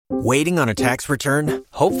Waiting on a tax return?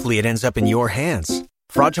 Hopefully it ends up in your hands.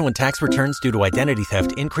 Fraudulent tax returns due to identity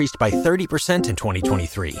theft increased by 30% in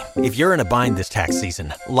 2023. If you're in a bind this tax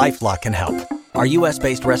season, LifeLock can help. Our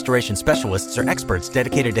U.S.-based restoration specialists are experts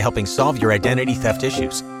dedicated to helping solve your identity theft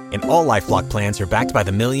issues. And all LifeLock plans are backed by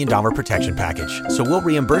the $1 Million Protection Package. So we'll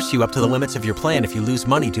reimburse you up to the limits of your plan if you lose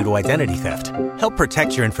money due to identity theft. Help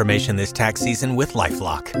protect your information this tax season with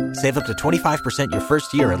LifeLock. Save up to 25% your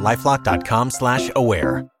first year at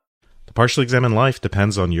LifeLock.com/aware. The Partially Examined Life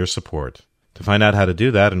depends on your support. To find out how to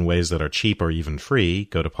do that in ways that are cheap or even free,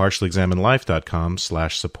 go to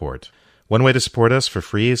partiallyexaminedlife.com/support. One way to support us for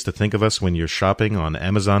free is to think of us when you're shopping on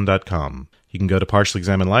Amazon.com. You can go to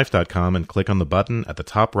partiallyexaminedlife.com and click on the button at the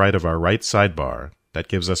top right of our right sidebar. That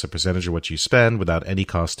gives us a percentage of what you spend without any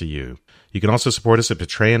cost to you. You can also support us at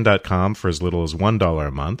Patreon.com for as little as $1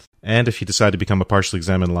 a month. And if you decide to become a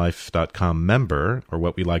partiallyexaminedlife.com member, or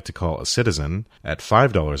what we like to call a citizen, at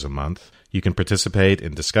 $5 a month, you can participate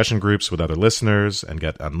in discussion groups with other listeners and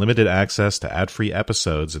get unlimited access to ad-free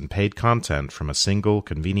episodes and paid content from a single,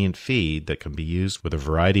 convenient feed that can be used with a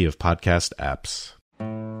variety of podcast apps.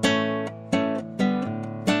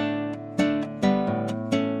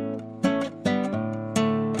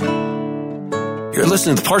 You're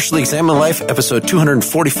listening to the Partially Examined Life, episode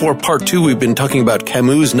 244, part 2. We've been talking about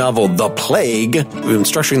Camus' novel, The Plague. We've been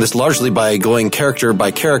structuring this largely by going character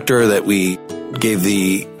by character, that we gave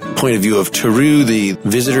the point of view of Theroux, the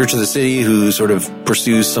visitor to the city who sort of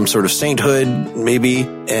pursues some sort of sainthood, maybe,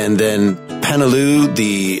 and then Panelou,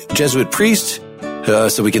 the Jesuit priest,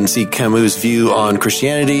 so we can see Camus' view on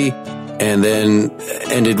Christianity, and then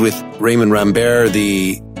ended with Raymond Rambert,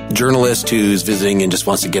 the journalist who's visiting and just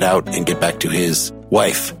wants to get out and get back to his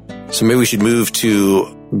wife. So maybe we should move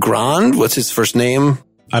to Grand. What's his first name?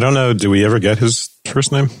 I don't know. Do we ever get his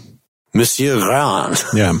first name? Monsieur Grand.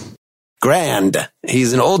 Yeah. Grand.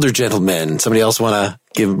 He's an older gentleman. Somebody else want to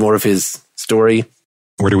give more of his story?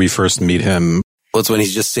 Where do we first meet him? Well, it's when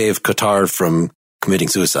he's just saved Cotard from committing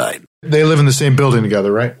suicide. They live in the same building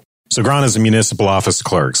together, right? So Grand is a municipal office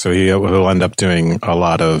clerk, so he'll end up doing a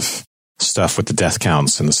lot of stuff with the death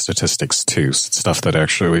counts and the statistics too. Stuff that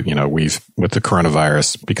actually, we've, with the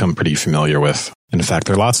coronavirus, become pretty familiar with. And in fact,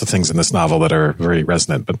 there are lots of things in this novel that are very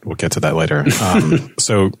resonant, but we'll get to that later.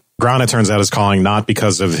 So Grand, it turns out, is calling not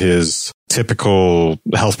because of his typical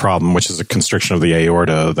health problem, which is a constriction of the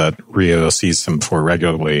aorta that Rio sees him for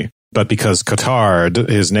regularly, but because Cotard,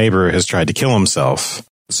 his neighbor, has tried to kill himself.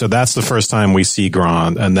 So that's the first time we see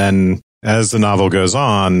Grand. And then as the novel goes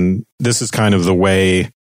on, this is kind of the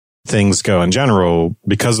way things go in general.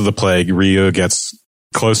 Because of the plague, Rio gets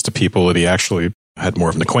close to people that he actually had more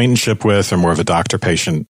of an acquaintanceship with or more of a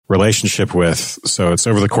doctor-patient relationship with. So it's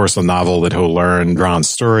over the course of the novel that he'll learn Grand's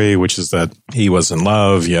story, which is that he was in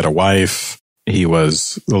love, he had a wife, he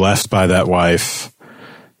was left by that wife.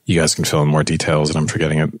 You guys can fill in more details, and I'm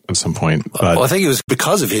forgetting it at some point. But well, I think it was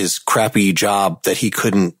because of his crappy job that he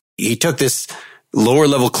took this lower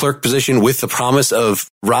level clerk position with the promise of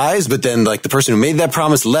rise, but then like the person who made that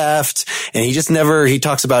promise left, and he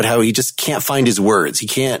talks about how he just can't find his words. He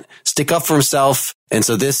can't stick up for himself. And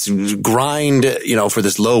so this grind, for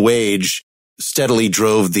this low wage steadily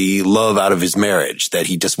drove the love out of his marriage, that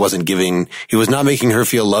he just wasn't giving, he was not making her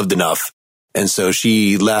feel loved enough. And so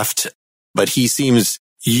she left, but he seems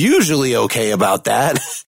usually okay about that.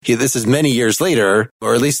 This is many years later,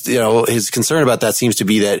 or at least, his concern about that seems to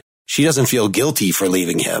be that she doesn't feel guilty for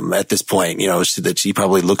leaving him at this point, that she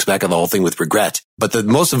probably looks back on the whole thing with regret. But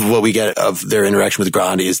most of what we get of their interaction with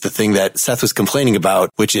Grand is the thing that Seth was complaining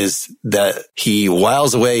about, which is that he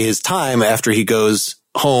whiles away his time after he goes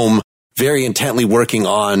home very intently working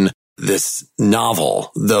on this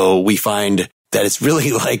novel, though we find that it's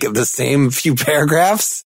really like the same few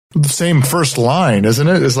paragraphs. The same first line, isn't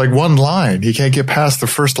it? It's like one line. He can't get past the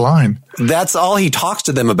first line. That's all he talks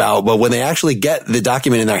to them about. But when they actually get the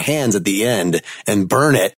document in their hands at the end and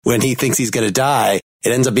burn it when he thinks he's going to die,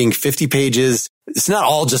 it ends up being 50 pages. It's not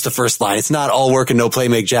all just the first line. It's not all work and no play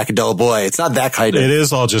make Jack a dull boy. It's not that kind of. It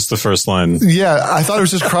is all just the first line. Yeah, I thought it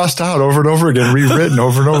was just crossed out over and over again, rewritten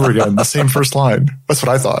over and over again. The same first line. That's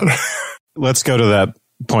what I thought. Let's go to that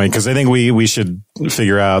point, because I think we should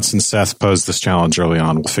figure out, since Seth posed this challenge early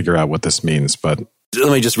on, we'll figure out what this means. But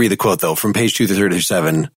let me just read the quote, though, from page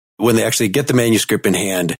 237. When they actually get the manuscript in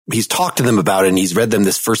hand, he's talked to them about it, and he's read them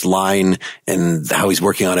this first line and how he's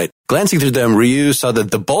working on it. Glancing through them, Ryu saw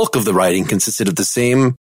that the bulk of the writing consisted of the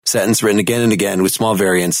same sentence written again and again with small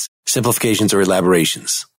variants, simplifications, or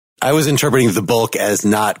elaborations. I was interpreting the bulk as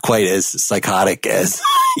not quite as psychotic as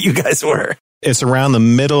you guys were. It's around the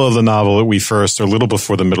middle of the novel that or a little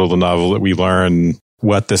before the middle of the novel, that we learn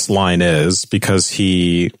what this line is, because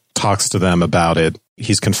he talks to them about it.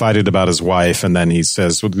 He's confided about his wife, and then he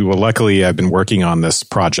says, well, luckily I've been working on this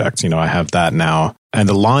project. I have that now. And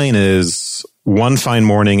the line is, one fine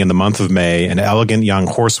morning in the month of May, an elegant young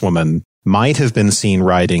horsewoman might have been seen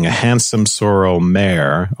riding a handsome sorrel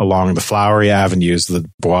mare along the flowery avenues of the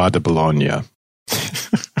Bois de Boulogne.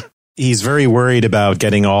 He's very worried about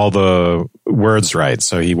getting all the words right.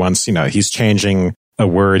 So he wants, he's changing a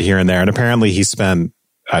word here and there. And apparently he spent,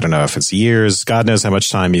 I don't know if it's years, God knows how much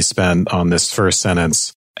time he spent on this first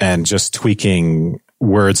sentence and just tweaking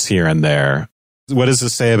words here and there. What does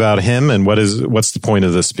this say about him? And what's the point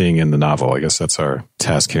of this being in the novel? I guess that's our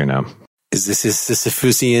task here now. Is this his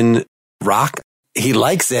Sisyphusian rock? He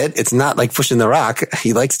likes it. It's not like pushing the rock.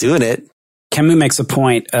 He likes doing it. Camus makes a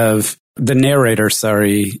point of, the narrator,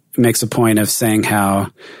 makes a point of saying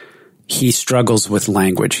how he struggles with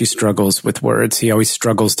language. He struggles with words. He always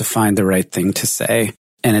struggles to find the right thing to say.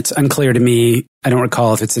 And it's unclear to me. I don't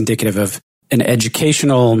recall if it's indicative of an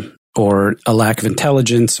educational or a lack of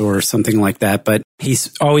intelligence or something like that, but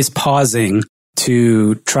he's always pausing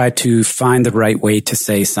to try to find the right way to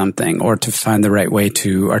say something or to find the right way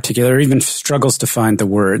to articulate, or even struggles to find the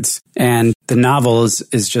words. And the novel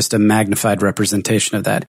is just a magnified representation of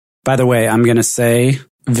that. By the way, I'm going to say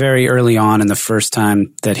very early on in the first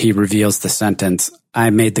time that he reveals the sentence,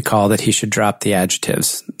 I made the call that he should drop the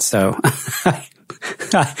adjectives. So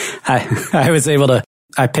I was able to,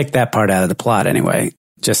 I picked that part out of the plot anyway.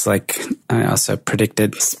 Just like I also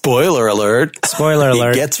predicted. Spoiler alert. Spoiler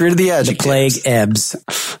alert. He gets rid of the adjectives. The plague ebbs.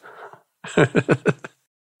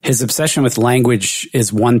 His obsession with language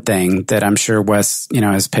is one thing that I'm sure Wes,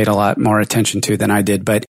 has paid a lot more attention to than I did.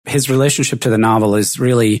 But his relationship to the novel is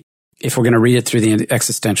really, if we're going to read it through the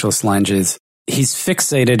existentialist lenses, he's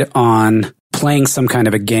fixated on playing some kind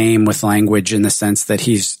of a game with language in the sense that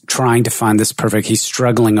he's trying to find this perfect, he's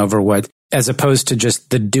struggling over what, as opposed to just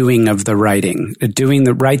the doing of the writing,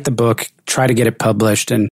 write the book, try to get it published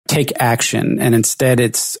and take action. And instead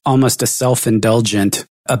it's almost a self-indulgent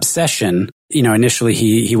obsession. Initially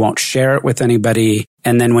he won't share it with anybody.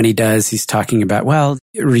 And then when he does, he's talking about, well,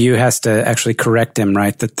 Ryu has to actually correct him,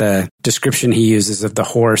 right? That the description he uses of the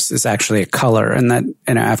horse is actually a color. And that,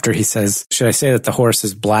 after he says, should I say that the horse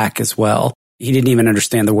is black as well? He didn't even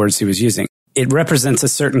understand the words he was using. It represents a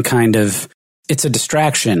certain kind of, it's a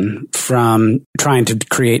distraction from trying to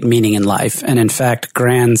create meaning in life. And in fact,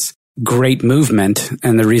 Grand's great movement,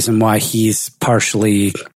 and the reason why he's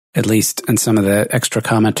partially, at least in some of the extra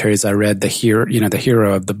commentaries I read, the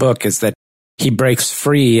hero of the book, is that he breaks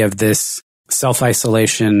free of this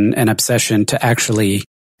self-isolation and obsession to actually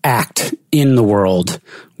act in the world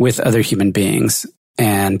with other human beings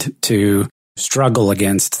and to struggle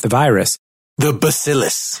against the virus. The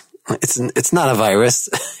bacillus. It's not a virus.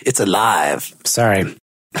 It's alive. Sorry.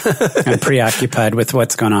 I'm preoccupied with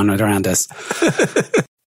what's going on around us.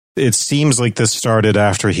 It seems like this started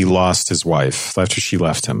after he lost his wife, after she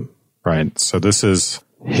left him, right? So this is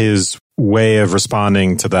his way of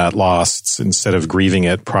responding to that loss. Instead of grieving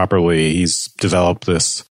it properly, he's developed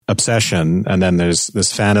this obsession. And then there's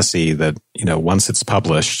this fantasy that, once it's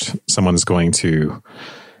published, someone's going to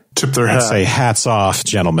tip their hat, say, hats off,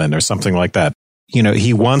 gentlemen, or something like that.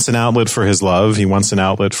 He wants an outlet for his love. He wants an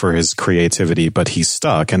outlet for his creativity, but he's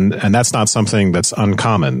stuck. And that's not something that's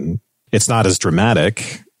uncommon. It's not as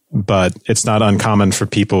dramatic, but it's not uncommon for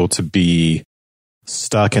people to be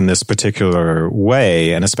stuck in this particular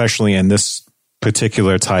way, and especially in this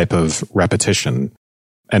particular type of repetition.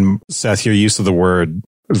 And Seth, your use of the word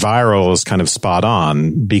viral is kind of spot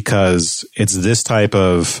on, because it's this type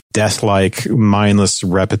of death-like, mindless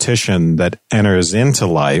repetition that enters into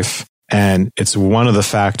life. And it's one of the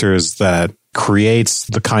factors that creates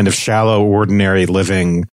the kind of shallow, ordinary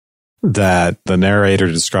living that the narrator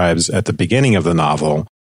describes at the beginning of the novel,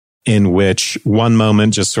 in which one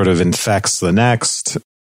moment just sort of infects the next.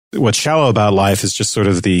 What's shallow about life is just sort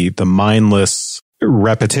of the mindless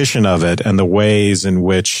repetition of it and the ways in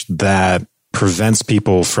which that prevents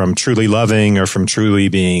people from truly loving or from truly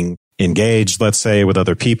being engaged, let's say, with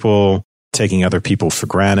other people, taking other people for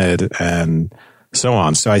granted, and so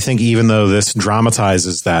on. So I think even though this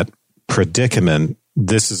dramatizes that predicament,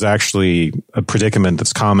 this is actually a predicament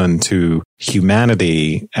that's common to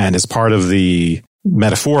humanity and is part of the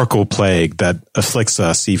metaphorical plague that afflicts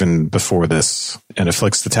us even before this, and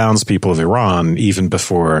afflicts the townspeople of Iran even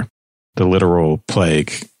before the literal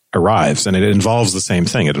plague arrives. And it involves the same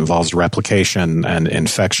thing. It involves replication and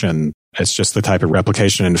infection. It's just the type of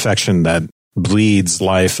replication and infection that bleeds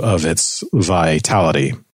life of its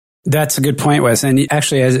vitality. That's a good point, Wes. And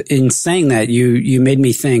actually, in saying that, you made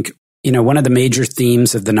me think, one of the major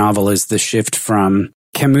themes of the novel is the shift from,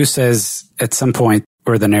 Camus says at some point,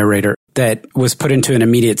 or the narrator, that was put into an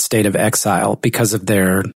immediate state of exile because of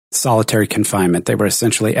their solitary confinement. They were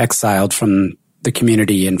essentially exiled from the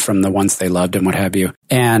community and from the ones they loved and what have you.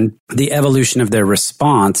 And the evolution of their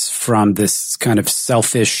response from this kind of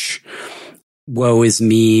selfish, woe is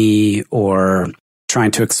me, or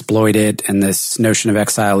trying to exploit it, and this notion of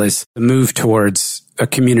exile is a move towards a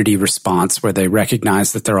community response where they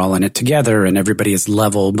recognize that they're all in it together and everybody is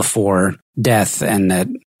level before death and that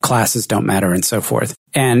classes don't matter and so forth.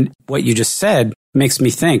 And what you just said makes me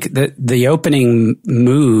think that the opening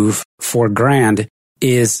move for Grand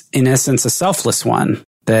is in essence a selfless one,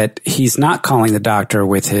 that he's not calling the doctor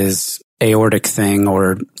with his aortic thing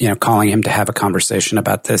or, calling him to have a conversation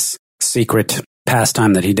about this secret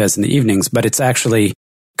pastime that he does in the evenings, but it's actually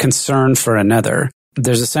concern for another.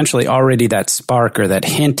 There's essentially already that spark or that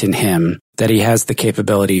hint in him that he has the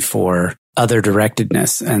capability for other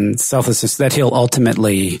directedness and selflessness that he'll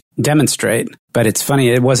ultimately demonstrate. But it's funny,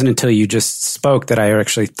 it wasn't until you just spoke that I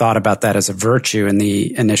actually thought about that as a virtue in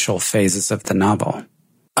the initial phases of the novel.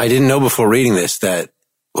 I didn't know before reading this that,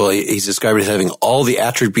 he's described as having all the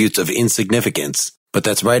attributes of insignificance, but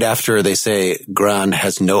that's right after they say Gran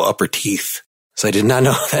has no upper teeth. So I did not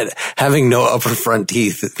know that having no upper front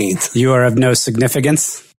teeth means you are of no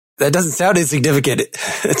significance. That doesn't sound insignificant.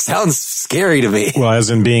 It sounds scary to me. Well, as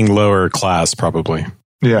in being lower class, probably.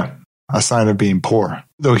 Yeah. A sign of being poor.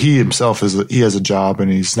 Though he himself he has a job and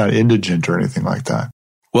he's not indigent or anything like that.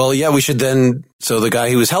 Well, yeah, we should then. So the guy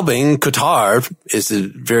who was helping, Qatar, is a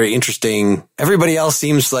very interesting. Everybody else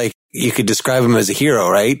seems like you could describe him as a hero,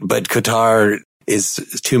 right? But Qatar is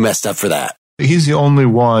too messed up for that. He's the only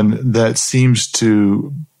one that seems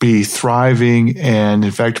to be thriving and,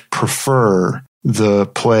 in fact, prefer the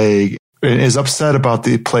plague and is upset about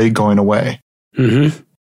the plague going away. Mm-hmm.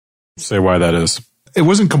 Say why that is. It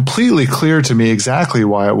wasn't completely clear to me exactly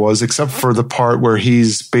why it was, except for the part where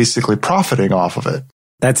he's basically profiting off of it.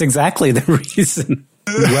 That's exactly the reason.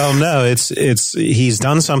 Well, no, it's he's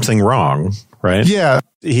done something wrong, right? Yeah.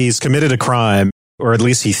 He's committed a crime, or at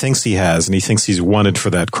least he thinks he has, and he thinks he's wanted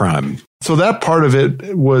for that crime. So that part of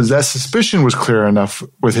it was, that suspicion was clear enough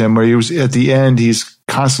with him, where he was, at the end, he's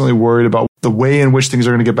constantly worried about the way in which things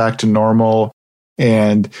are going to get back to normal.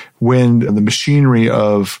 And when the machinery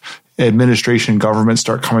of administration, government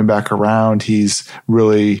start coming back around, he's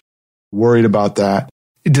really worried about that.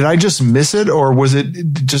 Did I just miss it, or was it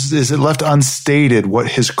just, is it left unstated what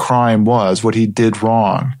his crime was, what he did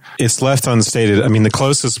wrong? It's left unstated. I mean, the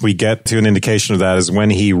closest we get to an indication of that is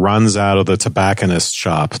when he runs out of the tobacconist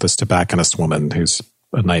shop. This tobacconist woman, who's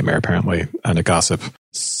a nightmare apparently, and a gossip,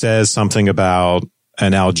 says something about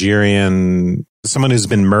an Algerian, someone who's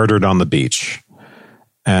been murdered on the beach.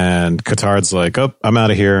 And Cotard's like, oh, I'm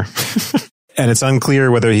out of here. And it's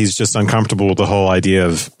unclear whether he's just uncomfortable with the whole idea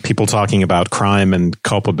of people talking about crime and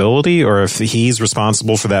culpability, or if he's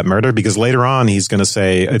responsible for that murder, because later on he's going to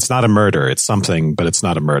say, it's not a murder, it's something, but it's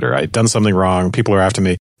not a murder. I've done something wrong. People are after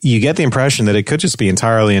me. You get the impression that it could just be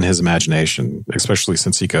entirely in his imagination, especially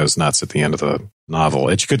since he goes nuts at the end of the novel.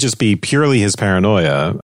 It could just be purely his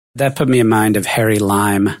paranoia. That put me in mind of Harry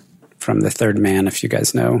Lime from The Third Man, if you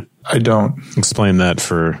guys know. I don't. Explain that,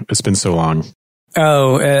 it's been so long.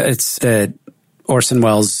 Oh, it's the Orson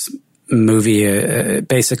Welles movie,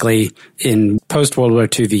 basically in post-World War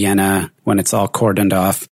II Vienna, when it's all cordoned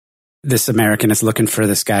off. This American is looking for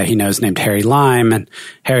this guy he knows named Harry Lime, and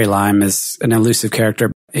Harry Lime is an elusive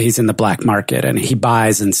character. He's in the black market, and he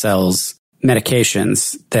buys and sells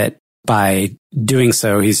medications that by doing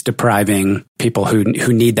so, he's depriving people who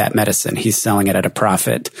need that medicine. He's selling it at a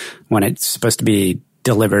profit when it's supposed to be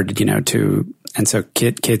delivered, and so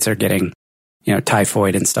kids are getting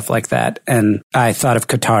typhoid and stuff like that. And I thought of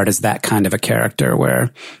Cotard as that kind of a character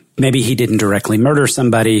where maybe he didn't directly murder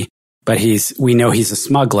somebody, but we know he's a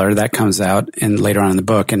smuggler. That comes out later on in the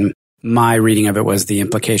book. And my reading of it was the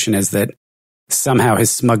implication is that somehow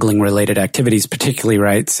his smuggling related activities, particularly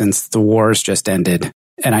right since the wars just ended.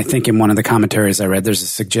 And I think in one of the commentaries I read, there's a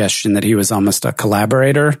suggestion that he was almost a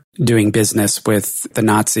collaborator doing business with the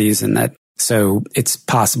Nazis, and that so it's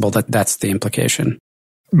possible that that's the implication.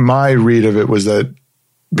 My read of it was that,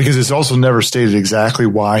 because it's also never stated exactly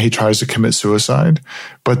why he tries to commit suicide,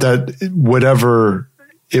 but that whatever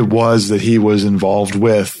it was that he was involved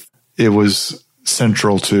with, it was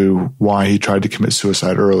central to why he tried to commit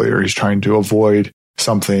suicide earlier. He's trying to avoid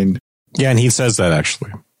something. Yeah, and he says that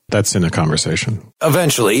actually. That's in a conversation.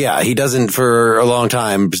 Eventually, yeah. He doesn't for a long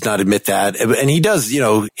time does not admit that. And he does,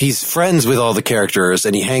 he's friends with all the characters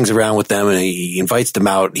and he hangs around with them and he invites them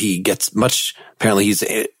out. He gets apparently he's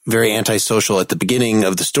very antisocial at the beginning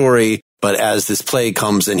of the story, but as this plague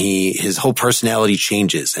comes and his whole personality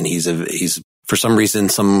changes and he's for some reason,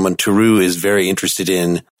 someone Taru is very interested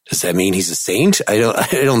in. Does that mean he's a saint? I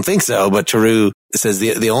don't think so. But Taru says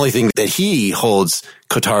the only thing that he holds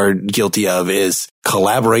Cotard guilty of is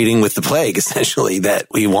collaborating with the plague, essentially, that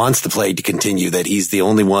he wants the plague to continue, that he's the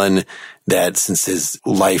only one that, since his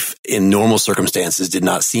life in normal circumstances did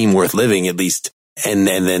not seem worth living, at least. And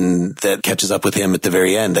then that catches up with him at the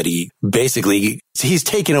very end, that he's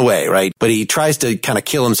taken away, right? But he tries to kind of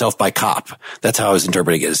kill himself by cop. That's how I was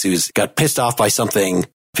interpreting it. He got pissed off by something,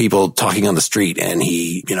 people talking on the street, and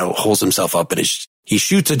he, holds himself up and he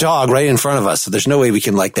shoots a dog right in front of us. So there's no way we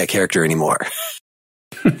can like that character anymore.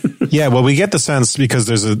 Yeah, well, we get the sense because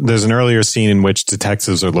there's an earlier scene in which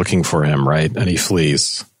detectives are looking for him, right? And he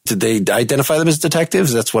flees. Did they identify them as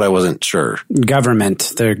detectives? That's what I wasn't sure.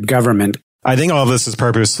 Government. They're government. I think all of this is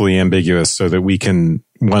purposefully ambiguous so that we can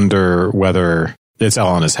wonder whether it's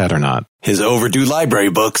all in his head or not. His overdue library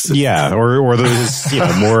books. Yeah, or his,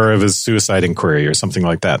 more of his suicide inquiry or something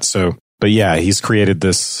like that. So, but yeah, he's created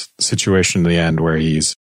this situation in the end where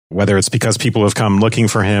whether it's because people have come looking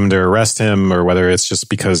for him to arrest him, or whether it's just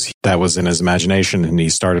because that was in his imagination and he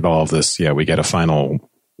started all of this. Yeah, we get a final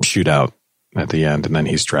shootout at the end and then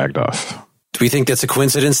he's dragged off. Do we think that's a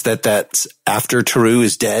coincidence that that's after Taru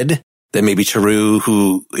is dead? That maybe Taru,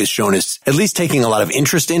 who is shown as at least taking a lot of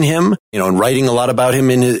interest in him, and writing a lot about him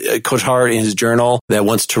in Cotard in his journal, that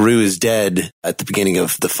once Taru is dead at the beginning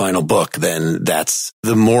of the final book, then that's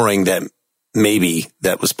the mooring that maybe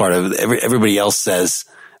that was part of. Everybody else says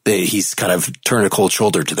that he's kind of turned a cold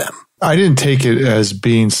shoulder to them. I didn't take it as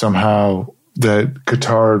being somehow that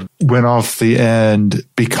Cotard went off the end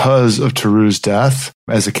because of Taru's death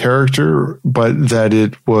as a character, but that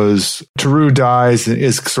it was Taru dies and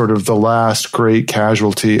is sort of the last great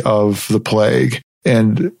casualty of the plague.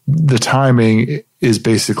 And the timing is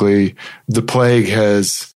basically the plague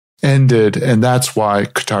has ended, and that's why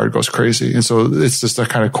Cotard goes crazy. And so it's just a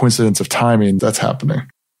kind of coincidence of timing that's happening.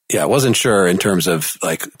 Yeah, I wasn't sure in terms of,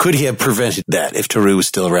 could he have prevented that if Taru was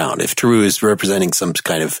still around? If Taru is representing some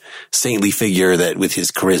kind of saintly figure that with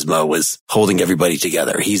his charisma was holding everybody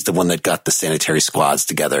together. He's the one that got the sanitary squads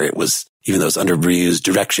together. It was, even though it's under Ryu's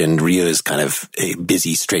direction, Ryu is kind of a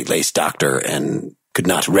busy, straight-laced doctor and could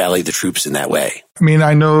not rally the troops in that way. I mean,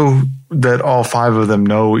 I know that all five of them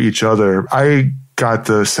know each other. I got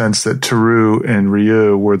the sense that Taru and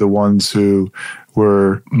Ryu were the ones who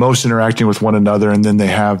were most interacting with one another. And then they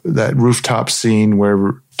have that rooftop scene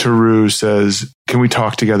where Taru says, "Can we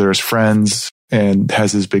talk together as friends?" and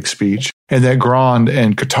has his big speech. And that Grand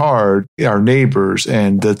and Cotard are neighbors,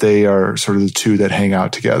 and that they are sort of the two that hang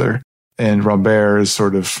out together. And Robert is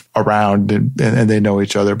sort of around and they know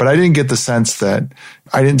each other. But I didn't get the sense that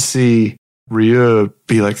I didn't see Ryu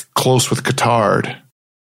be close with Cotard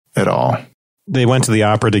at all. They went to the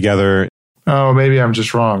opera together. Oh, maybe I'm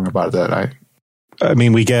just wrong about that. I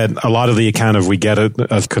mean, we get a lot of the account of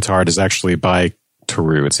Cotard is actually by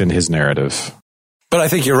Taru. It's in his narrative. But I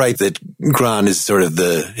think you're right that Grand is sort of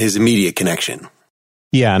his immediate connection.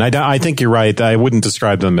 Yeah, and I think you're right. I wouldn't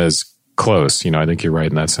describe them as close. I think you're right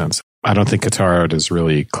in that sense. I don't think Cotard is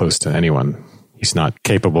really close to anyone. He's not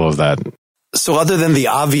capable of that. So other than the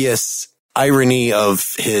obvious irony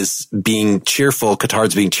of his being cheerful,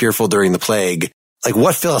 Cotard's being cheerful during the plague,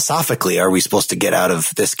 what philosophically are we supposed to get out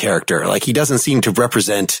of this character? He doesn't seem to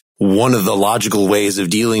represent one of the logical ways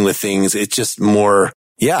of dealing with things. It's just more,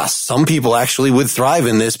 some people actually would thrive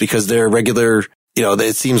in this because they're regular,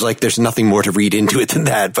 it seems like there's nothing more to read into it than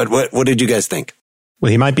that. But what did you guys think?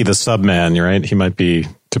 Well, he might be the subman, right? He might be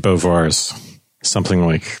de Beauvoir's, something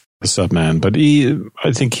like the subman. But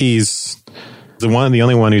I think he's the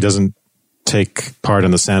only one who doesn't take part in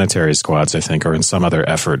the sanitary squads, I think, or in some other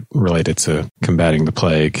effort related to combating the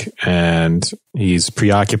plague. And he's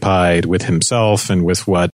preoccupied with himself and with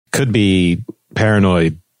what could be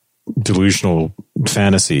paranoid, delusional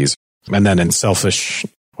fantasies. And then in selfish,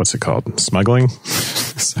 what's it called? Smuggling?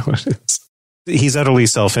 So it is. He's utterly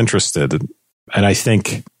self-interested. And I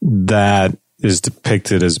think that is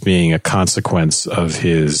depicted as being a consequence of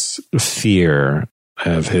his fear,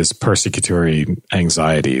 of his persecutory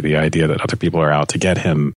anxiety, the idea that other people are out to get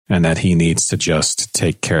him and that he needs to just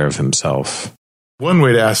take care of himself. One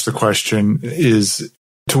way to ask the question is,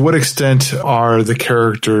 to what extent are the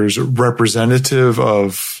characters representative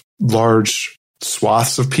of large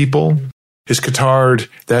swaths of people? Is Cotard,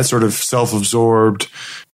 that sort of self-absorbed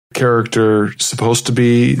character, supposed to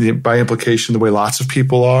be, by implication, the way lots of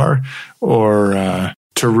people are? Or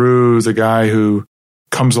Taru, the guy who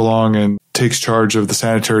comes along and takes charge of the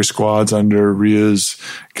sanitary squads under Ryu's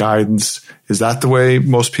guidance, is that the way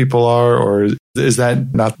most people are? Or is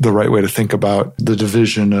that not the right way to think about the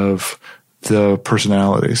division of the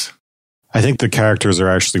personalities? I think the characters are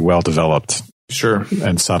actually well developed. Sure.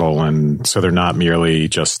 And subtle. And so they're not merely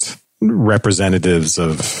just representatives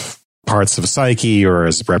of parts of psyche or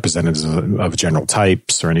as representatives of general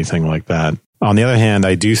types or anything like that. On the other hand,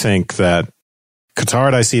 I do think that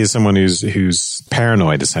Cotard I see as someone who's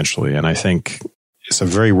paranoid, essentially. And I think it's a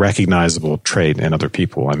very recognizable trait in other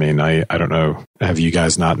people. I mean, I don't know. Have you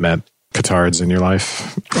guys not met Cotards in your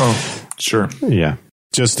life? Oh, sure. Yeah.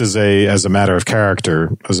 Just as a matter of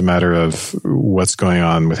character, as a matter of what's going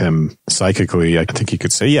on with him psychically, I think you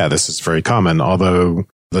could say, yeah, this is very common. Although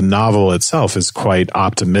the novel itself is quite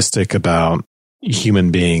optimistic about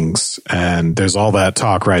human beings. And there's all that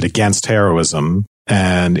talk, right, against heroism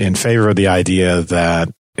and in favor of the idea that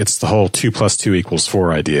it's the whole 2 + 2 =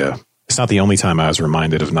 4 idea. It's not the only time I was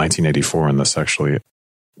reminded of 1984 in this, actually.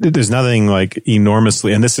 There's nothing like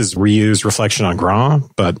enormously, and this is reused reflection on Grand,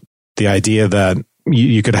 but the idea that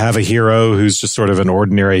you could have a hero who's just sort of an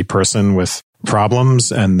ordinary person with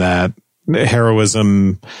problems, and that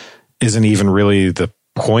heroism isn't even really the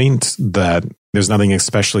point, that there's nothing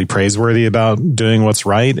especially praiseworthy about doing what's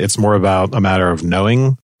right. It's more about a matter of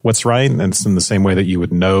knowing what's right. And it's in the same way that you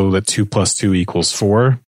would know that 2 + 2 =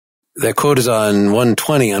 4. That quote is on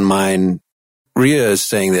 120 on mine. Rhea is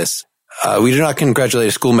saying this. We do not congratulate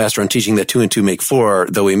a schoolmaster on teaching that 2 and 2 make 4,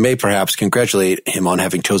 though we may perhaps congratulate him on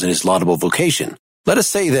having chosen his laudable vocation. Let us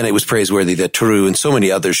say then it was praiseworthy that Theroux and so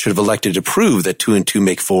many others should have elected to prove that 2 and 2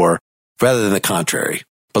 make 4 rather than the contrary.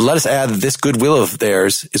 But let us add that this goodwill of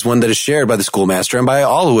theirs is one that is shared by the schoolmaster and by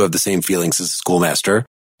all who have the same feelings as the schoolmaster,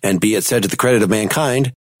 and be it said to the credit of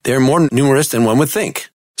mankind, they are more numerous than one would think.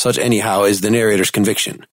 Such anyhow is the narrator's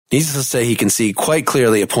conviction. Needless to say, he can see quite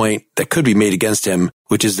clearly a point that could be made against him,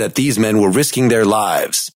 which is that these men were risking their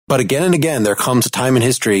lives. But again and again, there comes a time in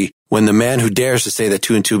history when the man who dares to say that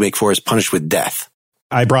 2 and 2 make 4 is punished with death.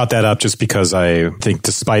 I brought that up just because I think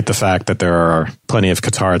despite the fact that there are plenty of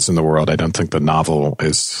Cotards in the world, I don't think the novel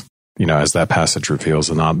is, as that passage reveals,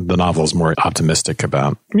 the novel is more optimistic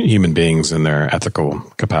about human beings and their ethical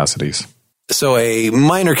capacities. So a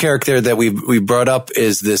minor character that we brought up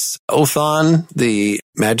is this Othon, the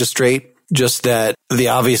magistrate. Just that the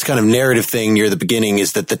obvious kind of narrative thing near the beginning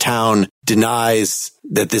is that the town denies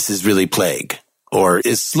that this is really plague, or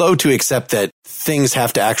is slow to accept that things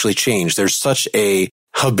have to actually change. There's such a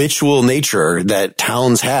habitual nature that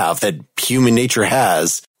towns have, that human nature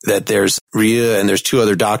has, that there's Rhea and there's 2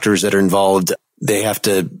 other doctors that are involved. They have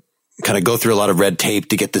to kind of go through a lot of red tape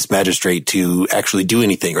to get this magistrate to actually do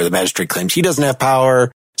anything, or the magistrate claims he doesn't have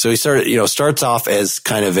power. So he starts off as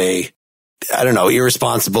kind of a,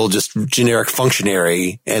 irresponsible, just generic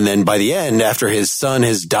functionary. And then by the end, after his son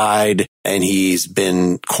has died and he's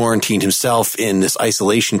been quarantined himself in this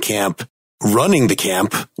isolation camp, running the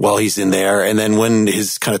camp while he's in there. And then when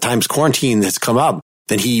his kind of time's quarantine has come up,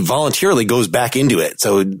 then he voluntarily goes back into it.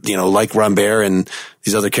 So, like Rambert and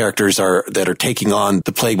these other characters that are taking on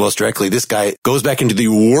the plague most directly, this guy goes back into the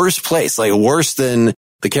worst place, like worse than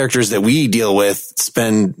the characters that we deal with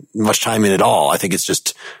spend much time in at all. I think it's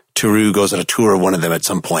just Theroux goes on a tour of one of them at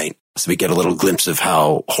some point. So we get a little glimpse of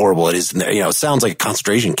how horrible it is in there. It sounds like a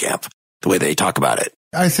concentration camp, the way they talk about it.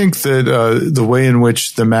 I think that the way in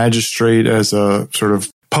which the magistrate as a sort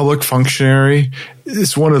of public functionary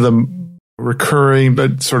is one of the recurring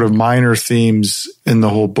but sort of minor themes in the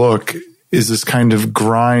whole book, is this kind of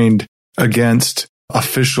grind against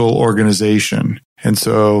official organization. And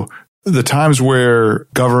so the times where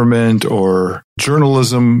government or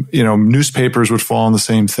journalism, newspapers would fall on the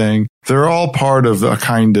same thing, they're all part of a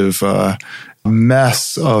kind of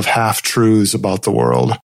mess of half-truths about the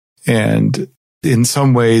world. And in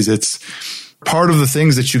some ways, it's part of the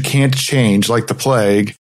things that you can't change, like the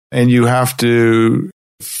plague, and you have to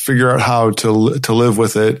figure out how to live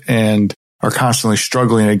with it, and are constantly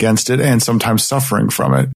struggling against it and sometimes suffering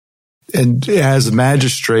from it. And as a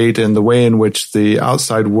magistrate and the way in which the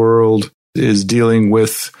outside world is dealing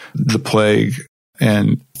with the plague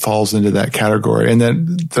and falls into that category. And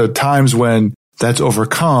then the times when that's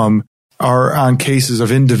overcome are on cases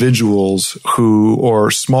of individuals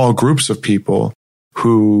or small groups of people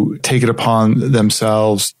who take it upon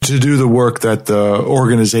themselves to do the work that the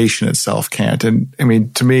organization itself can't. And I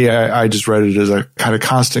mean, to me, I just read it as a kind of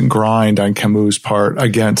constant grind on Camus' part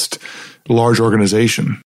against large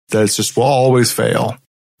organization, that it's just will always fail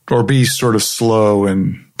or be sort of slow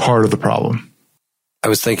and part of the problem. I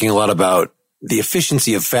was thinking a lot about the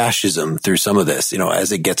efficiency of fascism through some of this,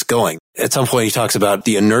 as it gets going. At some point, he talks about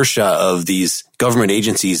the inertia of these government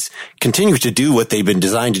agencies continue to do what they've been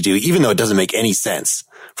designed to do, even though it doesn't make any sense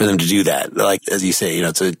for them to do that. Like, as you say,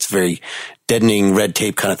 it's very deadening red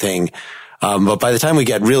tape kind of thing. But by the time we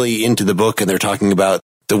get really into the book and they're talking about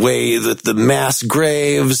the way that the mass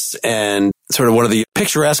graves and sort of one of the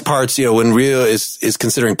picturesque parts, when Ryu is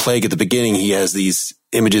considering plague at the beginning, he has these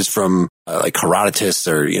images from like Herodotus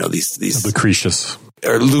or, these Lucretius.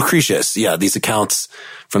 Or Lucretius. Yeah. These accounts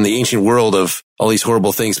from the ancient world of all these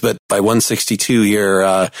horrible things. But by 162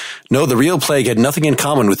 here, no, the real plague had nothing in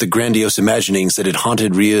common with the grandiose imaginings that had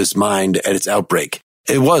haunted Ryu's mind at its outbreak.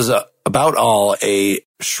 It was about all a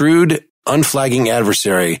shrewd, unflagging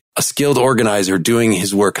adversary, a skilled organizer doing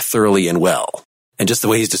his work thoroughly and well. And just the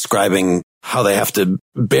way he's describing how they have to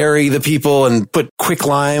bury the people and put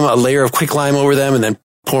a layer of quicklime over them, and then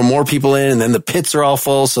pour more people in, and then the pits are all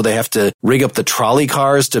full, so they have to rig up the trolley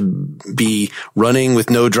cars to be running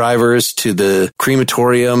with no drivers to the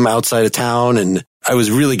crematorium outside of town. And I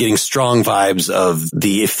was really getting strong vibes of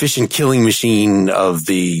the efficient killing machine of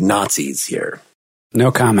the Nazis here.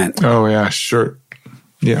 No comment. Oh, yeah, sure.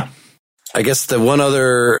 Yeah. I guess the one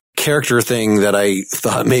other character thing that I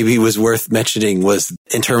thought maybe was worth mentioning was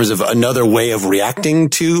in terms of another way of reacting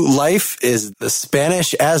to life is the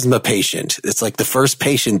Spanish asthma patient. It's like the first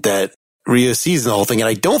patient that Ryu sees in the whole thing. And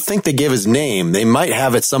I don't think they give his name. They might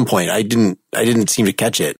have at some point. I didn't seem to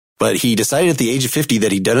catch it, but he decided at the age of 50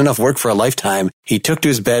 that he'd done enough work for a lifetime. He took to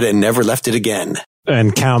his bed and never left it again.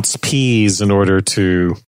 And counts peas in order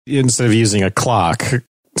to, instead of using a clock,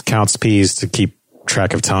 counts peas to keep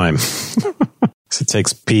track of time. So it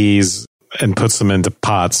takes peas and puts them into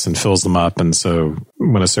pots and fills them up. And so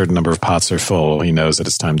when a certain number of pots are full, he knows that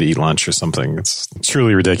it's time to eat lunch or something. It's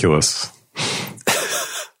truly ridiculous.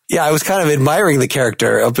 Yeah, I was kind of admiring the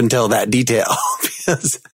character up until that detail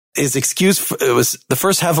because his excuse it was the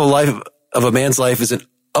first half of a man's life is an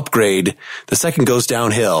upgrade. The second goes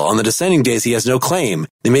downhill. On the descending days, he has no claim.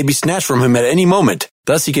 They may be snatched from him at any moment.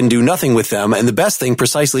 Thus, he can do nothing with them. And the best thing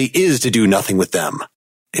precisely is to do nothing with them.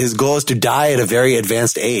 His goal is to die at a very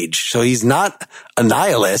advanced age. So he's not a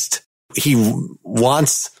nihilist. He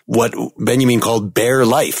wants what Benjamin called bare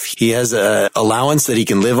life. He has a allowance that he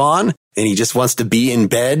can live on, and he just wants to be in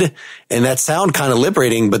bed. And that sounds kind of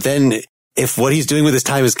liberating. But then if what he's doing with his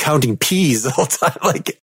time is counting peas the whole time,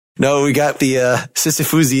 no, we got the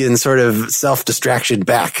Sisyphusian sort of self-distraction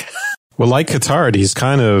back. Well, like Katard, he's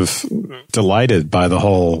kind of delighted by the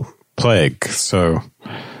whole plague. So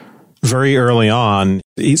very early on,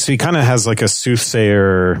 he kind of has like a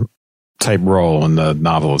soothsayer type role in the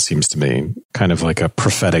novel, it seems to me. Kind of like a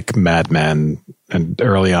prophetic madman. And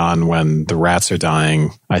early on when the rats are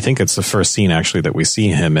dying, I think it's the first scene actually that we see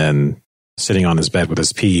him in, sitting on his bed with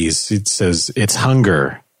his peas. It says, "It's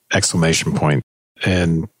hunger!" !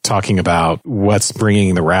 And talking about what's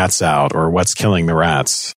bringing the rats out or what's killing the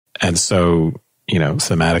rats. And so,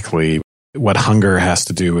 thematically, what hunger has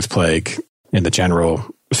to do with plague in the general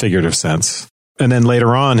figurative sense. And then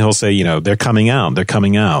later on, he'll say, they're coming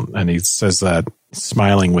out. And he says that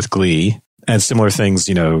smiling with glee. And similar things,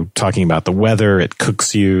 talking about the weather, it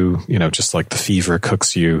cooks you, just like the fever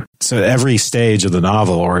cooks you. So every stage of the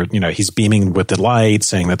novel, or, he's beaming with delight,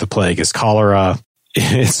 saying that the plague is cholera.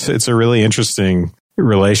 It's a really interesting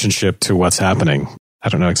relationship to what's happening. I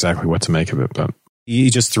don't know exactly what to make of it, but he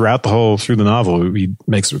just through the novel, he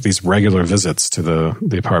makes these regular visits to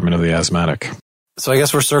the apartment of the asthmatic. So I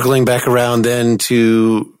guess we're circling back around then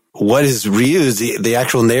to what is Ryu's, the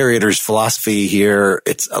actual narrator's philosophy here.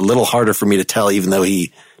 It's a little harder for me to tell, even though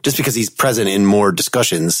just because he's present in more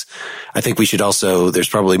discussions. I think we should there's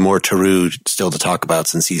probably more Teru still to talk about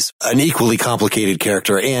since he's an equally complicated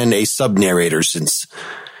character and a sub-narrator since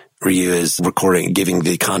Ryu is giving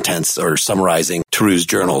the contents or summarizing Teru's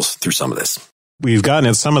journals through some of this. We've gotten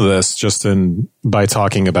at some of this just by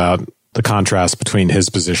talking about the contrast between his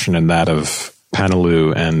position and that of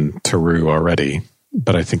Panelu and Teru already.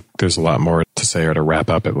 But I think there's a lot more to say, or to wrap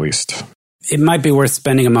up at least. It might be worth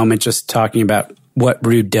spending a moment just talking about what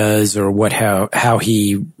Ryu does or how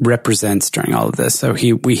he represents during all of this. So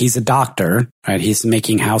he's a doctor, right? He's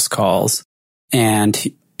making house calls, and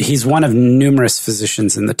he's one of numerous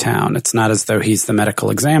physicians in the town. It's not as though he's the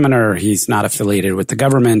medical examiner. He's not affiliated with the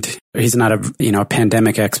government. He's not a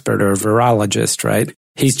pandemic expert or a virologist, right?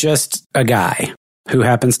 He's just a guy who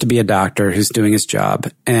happens to be a doctor who's doing his job.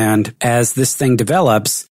 And as this thing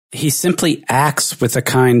develops, he simply acts with a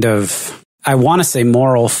kind of, I want to say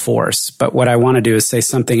moral force, but what I want to do is say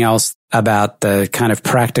something else about the kind of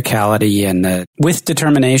practicality and with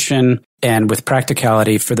determination and with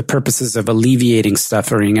practicality for the purposes of alleviating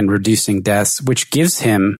suffering and reducing deaths, which gives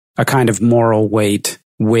him a kind of moral weight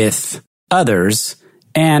with others.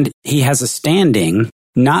 And he has a standing,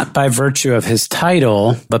 not by virtue of his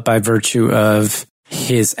title, but by virtue of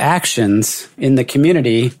his actions in the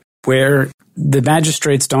community where the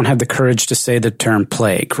magistrates don't have the courage to say the term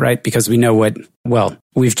plague, right? Because we know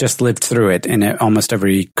we've just lived through it in almost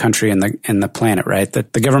every country in the planet, right?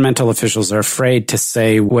 That the governmental officials are afraid to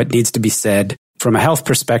say what needs to be said from a health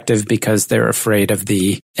perspective because they're afraid of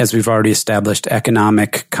the, as we've already established,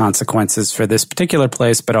 economic consequences for this particular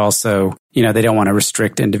place, but also, they don't want to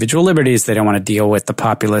restrict individual liberties. They don't want to deal with the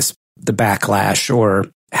populace, the backlash, or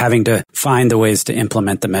having to find the ways to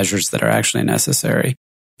implement the measures that are actually necessary.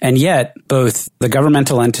 And yet, both the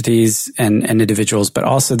governmental entities and individuals, but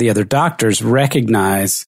also the other doctors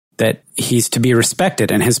recognize that he's to be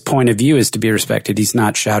respected and his point of view is to be respected. He's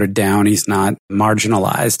not shouted down. He's not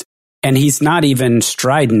marginalized. And he's not even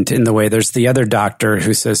strident in the way there's the other doctor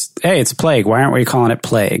who says, hey, it's a plague. Why aren't we calling it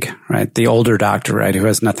plague? Right? The older doctor, right? Who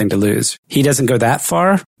has nothing to lose. He doesn't go that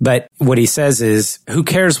far. But what he says is, who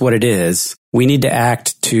cares what it is? We need to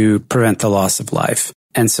act to prevent the loss of life.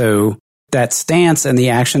 And so that stance and the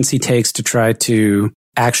actions he takes to try to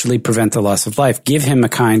actually prevent the loss of life give him a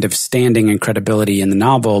kind of standing and credibility in the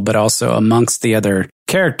novel, but also amongst the other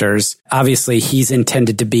characters. Obviously, he's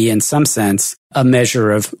intended to be, in some sense, a measure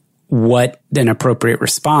of what an appropriate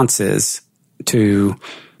response is to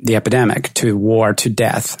the epidemic, to war, to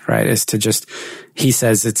death, right? Is to just, he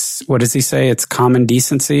says what does he say? It's common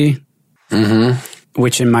decency,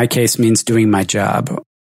 which in my case means doing my job.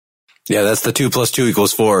 Yeah, that's the 2 + 2 =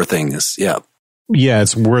 4 things. Yeah. Yeah,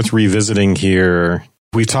 it's worth revisiting here.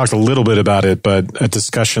 We talked a little bit about it, but a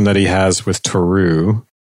discussion that he has with Theroux.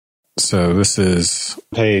 So this is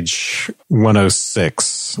page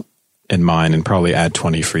 106 in mine, and probably add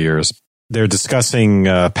 20 for yours. They're discussing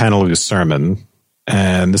Panelou's sermon,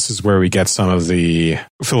 and this is where we get some of the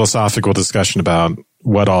philosophical discussion about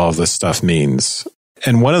what all of this stuff means.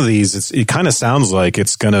 And one of these, it kind of sounds like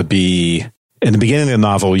it's going to be, in the beginning of the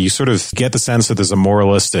novel, you sort of get the sense that there's a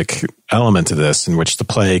moralistic element to this in which the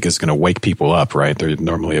plague is going to wake people up, right? They're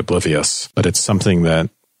normally oblivious, but it's something that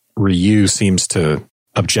Ryu seems to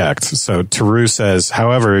object. So Theroux says,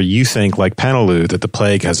 however, you think, like Panelou, that the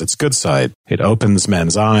plague has its good side. It opens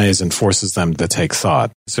men's eyes and forces them to take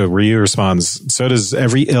thought. So Ryu responds, so does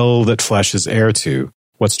every ill that flesh is heir to.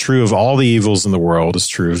 What's true of all the evils in the world is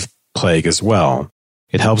true of plague as well.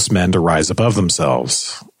 It helps men to rise above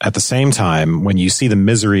themselves. At the same time, when you see the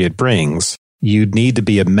misery it brings, you'd need to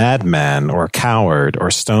be a madman or a coward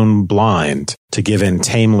or stone blind to give in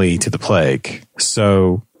tamely to the plague.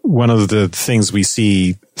 So one of the things we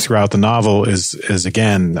see throughout the novel is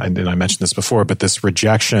again, and I mentioned this before, but this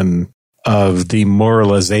rejection of the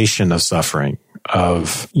moralization of suffering,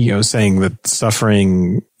 of, saying that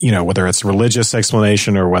suffering, whether it's religious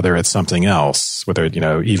explanation or whether it's something else, whether,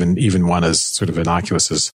 even one as sort of innocuous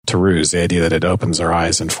as Theroux's, the idea that it opens our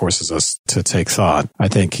eyes and forces us to take thought. I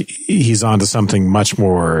think he's onto something much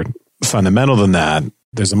more fundamental than that.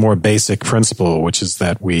 There's a more basic principle, which is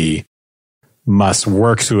that we must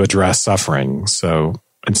work to address suffering. So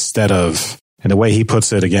instead of, and the way he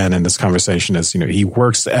puts it again in this conversation is, he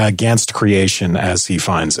works against creation as he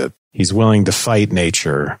finds it. He's willing to fight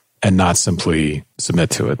nature and not simply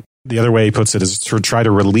submit to it. The other way he puts it is to try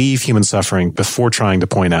to relieve human suffering before trying to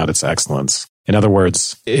point out its excellence. In other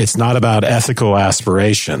words, it's not about ethical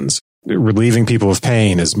aspirations. Relieving people of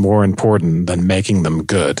pain is more important than making them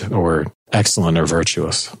good or excellent or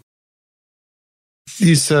virtuous.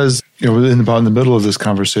 He says, about in the middle of this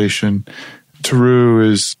conversation, Theroux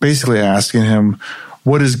is basically asking him,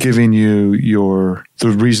 what is giving you the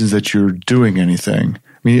reasons that you're doing anything?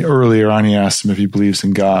 I mean, earlier on, he asked him if he believes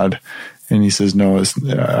in God, and he says, no,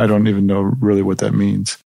 I don't even know really what that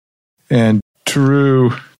means. And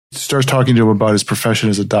Theroux starts talking to him about his profession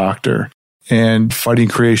as a doctor and fighting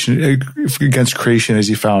creation against creation as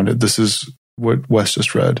he found it. This is what Wes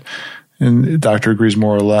just read. And the doctor agrees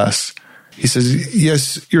more or less. He says,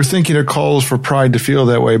 yes, you're thinking it calls for pride to feel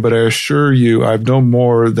that way, but I assure you I have no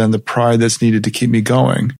more than the pride that's needed to keep me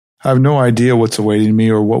going. I have no idea what's awaiting me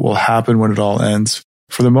or what will happen when it all ends.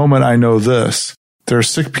 For the moment, I know this. There are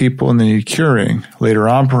sick people and they need curing. Later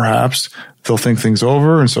on, perhaps, they'll think things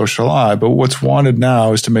over and so shall I, but what's wanted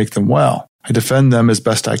now is to make them well. I defend them as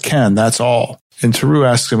best I can, that's all. And Theroux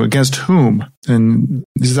asks him, against whom? And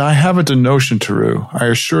he says, I haven't a notion, Theroux. I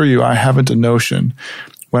assure you I haven't a notion.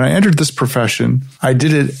 When I entered this profession, I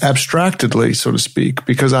did it abstractedly, so to speak,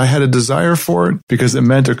 because I had a desire for it, because it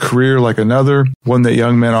meant a career like another, one that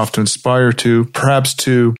young men often aspire to, perhaps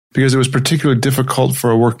too, because it was particularly difficult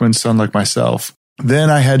for a workman's son like myself. Then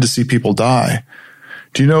I had to see people die.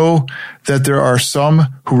 Do you know that there are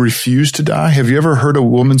some who refuse to die? Have you ever heard a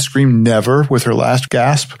woman scream never with her last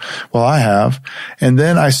gasp? Well, I have. And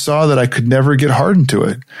then I saw that I could never get hardened to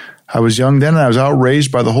it. I was young then, and I was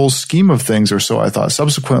outraged by the whole scheme of things, or so I thought.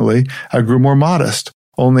 Subsequently, I grew more modest.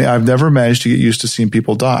 Only I've never managed to get used to seeing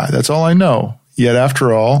people die. That's all I know. Yet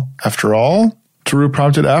after all, Tarrou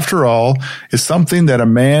prompted, after all, is something that a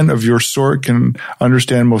man of your sort can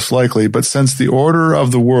understand most likely. But since the order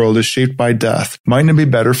of the world is shaped by death, mightn't it be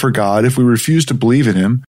better for God if we refuse to believe in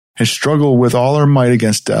him and struggle with all our might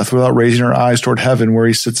against death without raising our eyes toward heaven where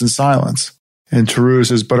he sits in silence? And Tarrou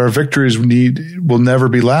says, but our victories will never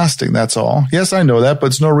be lasting, that's all. Yes, I know that, but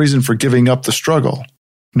it's no reason for giving up the struggle.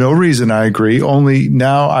 No reason, I agree, only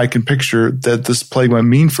now I can picture that this plague might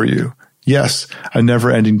mean for you. Yes, a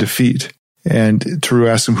never-ending defeat. And Tarrou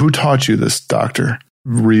asks him, who taught you this, doctor?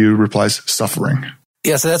 Ryu replies, suffering.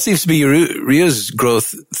 Yeah, so that seems to be Ryu's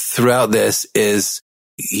growth throughout this is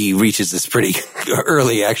he reaches this pretty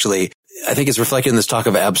early, actually. I think it's reflected in this talk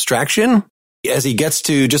of abstraction. As he gets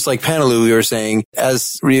to, just like Panaloo, we were saying,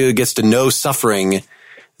 as Ryu gets to know suffering,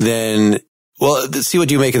 then, well, see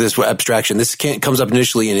what you make of this abstraction. This comes up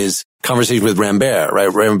initially in his conversation with Rambert,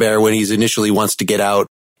 right? Rambert, when he's initially wants to get out,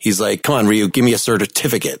 he's like, come on, Ryu, give me a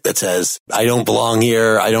certificate that says, I don't belong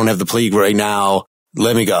here. I don't have the plague right now.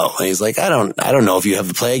 Let me go. And he's like, I don't know if you have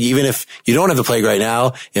the plague. Even if you don't have the plague right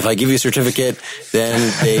now, if I give you a certificate, then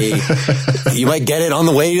you might get it on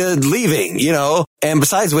the way to leaving, you know? And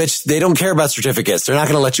besides which, they don't care about certificates. They're not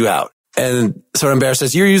going to let you out. And so Rambert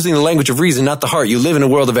says, you're using the language of reason, not the heart. You live in a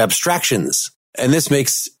world of abstractions. And this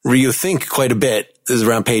makes Ryu think quite a bit. This is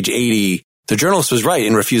around page 80. The journalist was right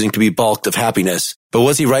in refusing to be balked of happiness. But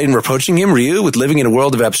was he right in reproaching him, Ryu, with living in a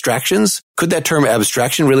world of abstractions? Could that term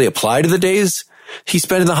abstraction really apply to the days he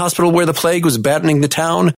spent in the hospital where the plague was battening the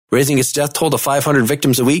town, raising its death toll to 500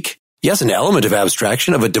 victims a week? Yes, an element of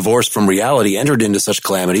abstraction, of a divorce from reality, entered into such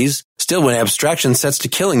calamities. Still, when abstraction sets to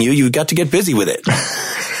killing you, you've got to get busy with it.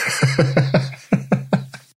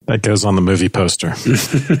 That goes on the movie poster.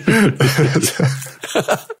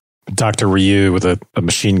 Dr. Ryu with a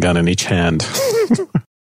machine gun in each hand.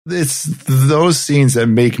 It's those scenes that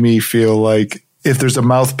make me feel like if there's a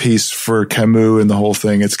mouthpiece for Camus in the whole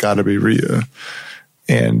thing, it's got to be Ryu.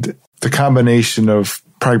 And the combination of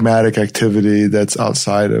pragmatic activity that's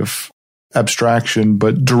outside of abstraction,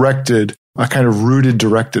 but directed, a kind of rooted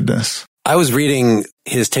directedness. I was reading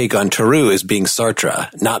his take on Tarrou as being Sartre,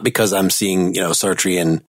 not because I'm seeing,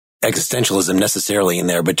 Sartrean existentialism necessarily in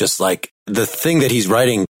there, but just like the thing that he's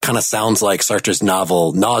writing kind of sounds like Sartre's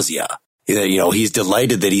novel Nausea. He's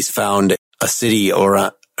delighted that he's found a city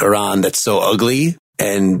or Iran that's so ugly.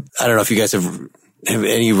 And I don't know if you guys have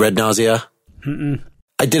any read Nausea? Mm-mm.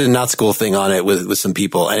 I did a not school thing on it with some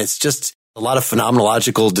people, and it's just a lot of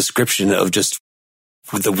phenomenological description of just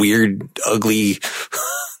the weird, ugly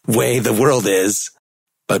way the world is.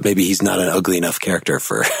 But maybe he's not an ugly enough character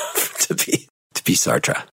to be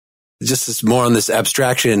Sartre. Just this, more on this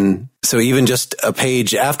abstraction. So even just a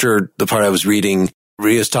page after the part I was reading,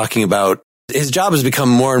 Ryu's talking about his job has become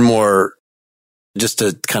more and more just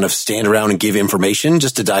to kind of stand around and give information,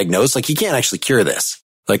 just to diagnose. Like, he can't actually cure this.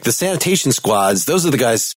 Like, the sanitation squads, those are the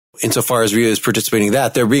guys, insofar as Ryu is participating in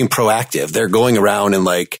that, they're being proactive. They're going around and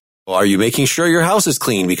like, well, are you making sure your house is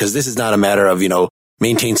clean? Because this is not a matter of,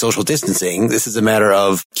 maintain social distancing. This is a matter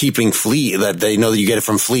of keeping that they know that you get it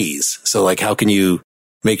from fleas. So like, how can you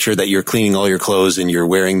make sure that you're cleaning all your clothes and you're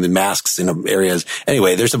wearing the masks in areas?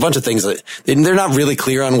 Anyway, there's a bunch of things that they're not really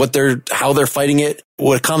clear on how they're fighting it.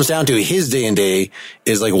 What it comes down to, his day and day,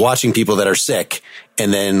 is like watching people that are sick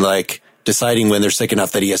and then like deciding when they're sick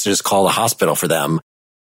enough that he has to just call a hospital for them.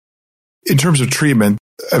 In terms of treatment,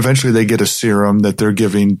 eventually they get a serum that they're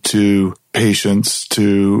giving to patients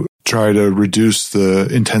to try to reduce the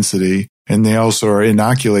intensity. And they also are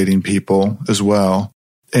inoculating people as well.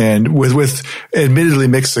 And with admittedly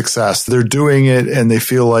mixed success, they're doing it and they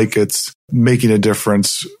feel like it's making a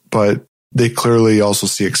difference, but they clearly also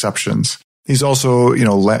see exceptions. He's also,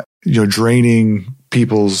 draining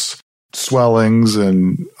people's swellings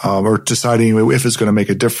and, or deciding if it's going to make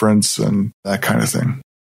a difference and that kind of thing.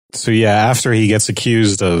 So yeah, after he gets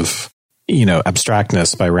accused of,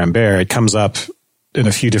 abstractness by Rambert, it comes up in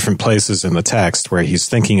a few different places in the text where he's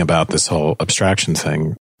thinking about this whole abstraction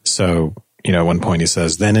thing. So, at one point he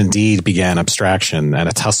says, then indeed began abstraction and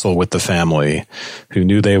a tussle with the family who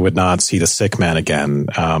knew they would not see the sick man again.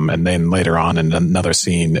 And then later on in another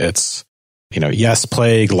scene, it's, yes,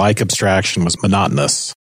 plague, like abstraction, was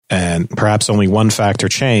monotonous. And perhaps only one factor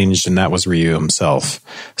changed, and that was Ryu himself.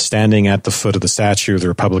 Standing at the foot of the statue of the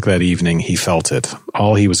Republic that evening, he felt it.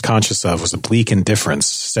 All he was conscious of was a bleak indifference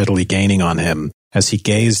steadily gaining on him as he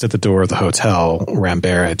gazed at the door of the hotel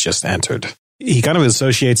Rambert had just entered. He kind of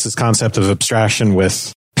associates this concept of abstraction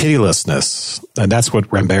with pitilessness. And that's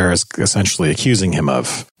what Rambert is essentially accusing him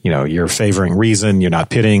of. You're favoring reason, you're not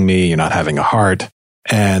pitying me, you're not having a heart.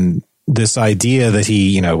 And this idea that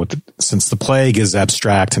he, since the plague is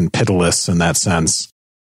abstract and pitiless in that sense,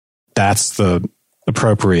 that's the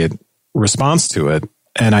appropriate response to it.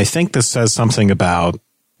 And I think this says something about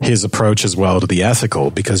his approach as well to the ethical,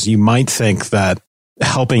 because you might think that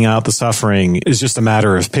helping out the suffering is just a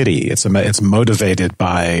matter of pity. It's motivated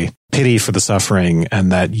by pity for the suffering,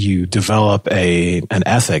 and that you develop an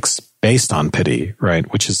ethics based on pity,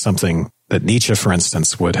 right? Which is something that Nietzsche, for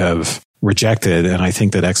instance, would have rejected. And I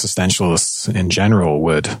think that existentialists in general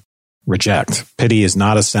would reject. Pity is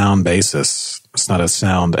not a sound basis. It's not a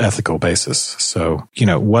sound ethical basis. So,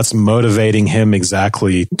 what's motivating him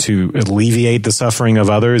exactly to alleviate the suffering of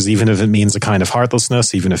others, even if it means a kind of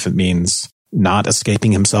heartlessness, even if it means not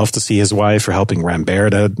escaping himself to see his wife, or helping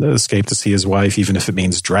Rambert to escape to see his wife, even if it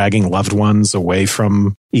means dragging loved ones away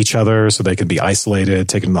from each other so they could be isolated,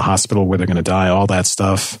 taken to the hospital where they're going to die, all that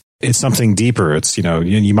stuff. It's something deeper. It's,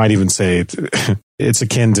 you might even say it's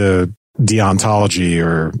akin to deontology,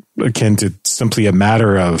 or akin to simply a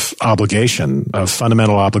matter of obligation, of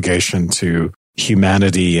fundamental obligation to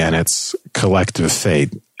humanity and its collective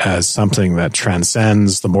fate, as something that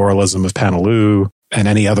transcends the moralism of Panelou and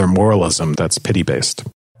any other moralism that's pity-based.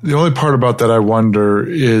 The only part about that I wonder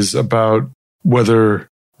is about whether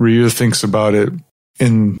Rieu thinks about it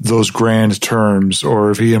in those grand terms,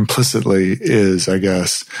 or if he implicitly is, I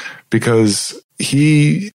guess, because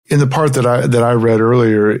he, in the part that I read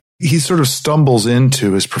earlier, he sort of stumbles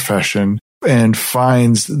into his profession and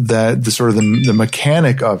finds that the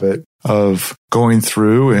mechanic of it, of going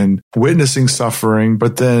through and witnessing suffering,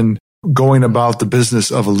 but then going about the business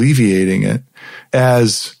of alleviating it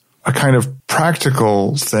as a kind of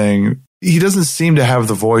practical thing. He doesn't seem to have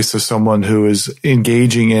the voice of someone who is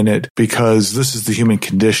engaging in it because this is the human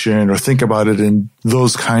condition, or think about it in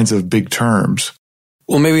those kinds of big terms.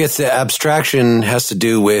 Well, maybe it's the abstraction has to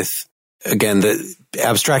do with, again, the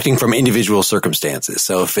abstracting from individual circumstances.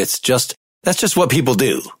 So if that's just what people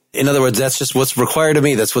do. In other words, that's just what's required of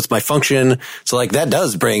me. That's what's my function. So that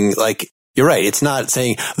does bring, you're right. It's not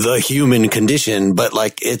saying the human condition, but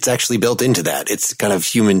it's actually built into that. It's kind of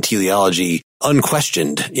human teleology,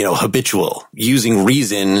 unquestioned, habitual, using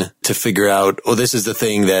reason to figure out, this is the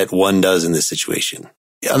thing that one does in this situation.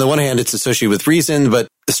 On the one hand, it's associated with reason, but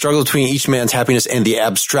the struggle between each man's happiness and the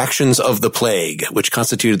abstractions of the plague, which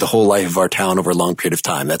constituted the whole life of our town over a long period of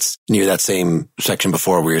time. That's near that same section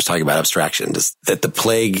before where we were talking about abstraction, that the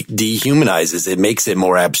plague dehumanizes. It makes it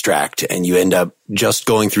more abstract, and you end up just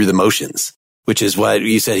going through the motions, which is why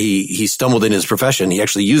you said he stumbled in his profession. He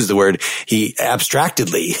actually used the word, he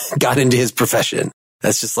abstractedly got into his profession.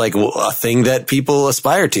 That's just a thing that people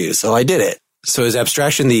aspire to. So I did it. So is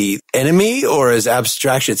abstraction the enemy, or is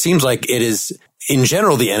abstraction, it seems like it is in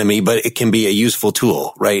general the enemy, but it can be a useful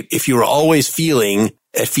tool, right? If you were always feeling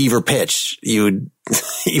at fever pitch, you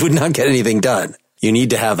would not get anything done. You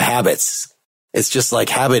need to have habits. It's just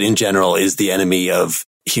habit in general is the enemy of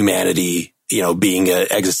humanity, being an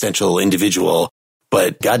existential individual,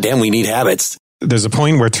 but goddamn, we need habits. There's a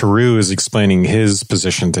point where Theroux is explaining his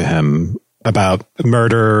position to him about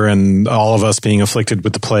murder and all of us being afflicted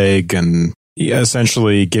with the plague, and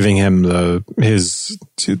essentially giving him the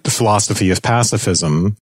philosophy of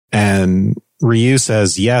pacifism. And Rieu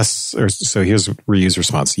says, yes, so here's Rieu's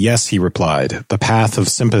response. Yes, he replied, the path of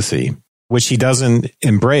sympathy, which he doesn't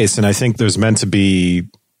embrace. And I think there's meant to be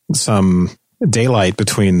some daylight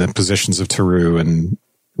between the positions of Theroux and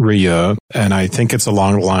Rieu. And I think it's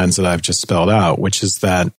along the lines that I've just spelled out, which is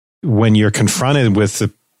that when you're confronted with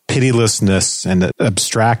the pitilessness and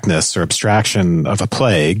abstractness or abstraction of a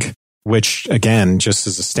plague, which again, just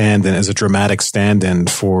as a stand-in, as a dramatic stand-in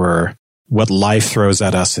for what life throws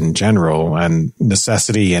at us in general, and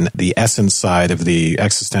necessity and the essence side of the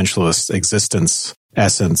existentialist existence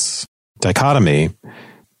essence dichotomy,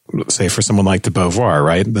 say for someone like de Beauvoir,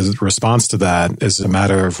 right? The response to that is a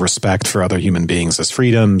matter of respect for other human beings as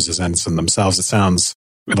freedoms, as ends in themselves.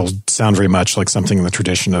 It'll sound very much like something in the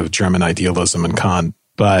tradition of German idealism and Kant,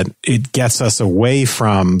 but it gets us away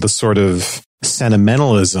from the sort of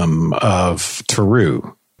sentimentalism of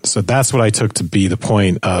Theroux. So that's what I took to be the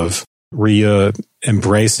point of Rieu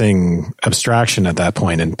embracing abstraction at that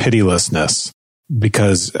point and pitilessness,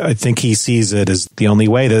 because I think he sees it as the only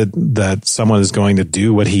way that someone is going to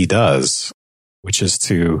do what he does, which is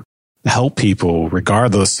to help people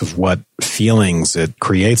regardless of what feelings it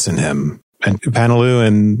creates in him. And Panelou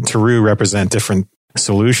and Theroux represent different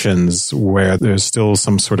solutions where there's still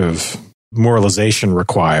some sort of moralization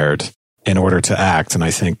required in order to act. And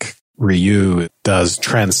I think Rieu does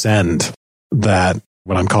transcend that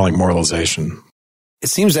what I'm calling moralization. It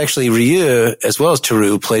seems actually Rieu, as well as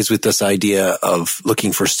Theroux, plays with this idea of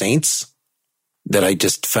looking for saints that I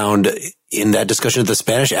just found in that discussion of the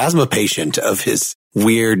Spanish asthma patient of his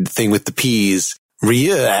weird thing with the peas.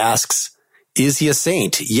 Rieu asks, is he a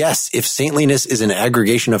saint? Yes, if saintliness is an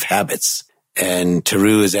aggregation of habits. And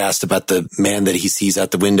Theroux is asked about the man that he sees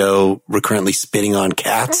out the window recurrently spitting on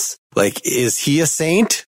cats. Like, is he a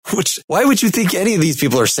saint? Why would you think any of these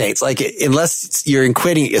people are saints? Like, unless you're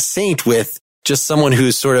equating a saint with just someone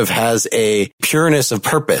who sort of has a pureness of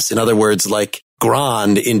purpose. In other words, like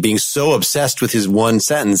Grand, in being so obsessed with his one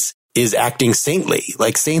sentence, is acting saintly.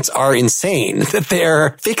 Like, saints are insane, that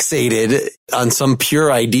they're fixated on some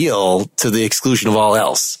pure ideal to the exclusion of all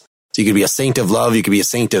else. So you could be a saint of love, you could be a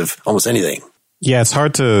saint of almost anything. Yeah, it's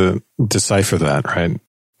hard to decipher that, right?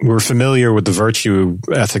 We're familiar with the virtue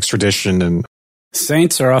ethics tradition, and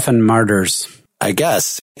saints are often martyrs. I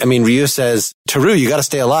guess. I mean, Rieu says, Theroux, you got to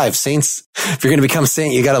stay alive. Saints, if you're going to become a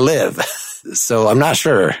saint, you got to live. So I'm not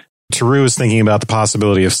sure. Theroux is thinking about the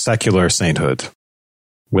possibility of secular sainthood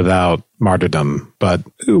without martyrdom. But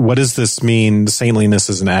what does this mean? Saintliness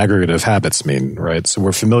as an aggregate of habits mean, right? So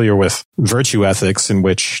we're familiar with virtue ethics in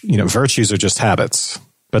which, virtues are just habits,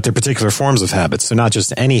 but they're particular forms of habits. They're not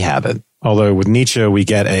just any habit. Although with Nietzsche, we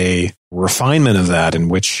get a refinement of that in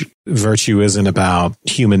which virtue isn't about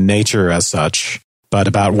human nature as such, but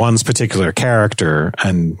about one's particular character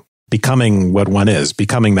and becoming what one is,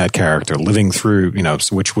 becoming that character, living through,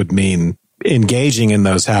 which would mean engaging in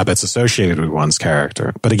those habits associated with one's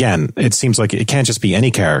character. But again, it seems like it can't just be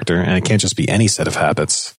any character and it can't just be any set of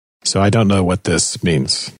habits. So I don't know what this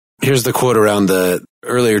means. Here's the quote around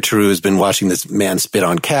earlier Theroux has been watching this man spit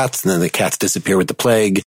on cats, and then the cats disappear with the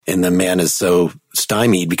plague. And the man is so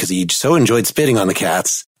stymied because he so enjoyed spitting on the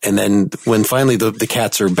cats. And then when finally the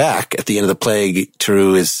cats are back at the end of the plague,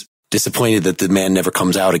 Theroux is disappointed that the man never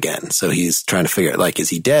comes out again. So he's trying to figure out, is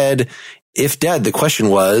he dead? If dead, the question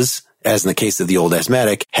was, as in the case of the old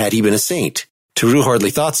asthmatic, had he been a saint? Theroux hardly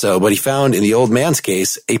thought so, but he found in the old man's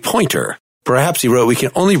case a pointer. Perhaps, he wrote, we can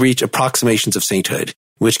only reach approximations of sainthood,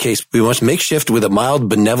 in which case we must make shift with a mild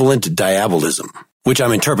benevolent diabolism, which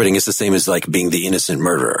I'm interpreting is the same as being the innocent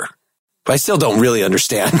murderer. But I still don't really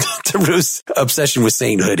understand Theroux's obsession with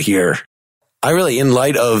sainthood here. I really, in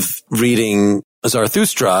light of reading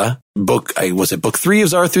Zarathustra, book 3 of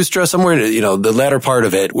Zarathustra, somewhere, the latter part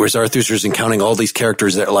of it, where Zarathustra's encountering all these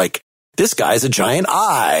characters that are like, this guy's a giant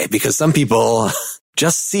eye, because some people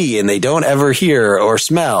just see and they don't ever hear or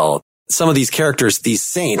smell. Some of these characters, these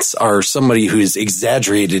saints, are somebody who's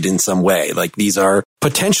exaggerated in some way. Like, these are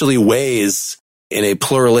potentially ways in a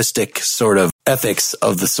pluralistic sort of ethics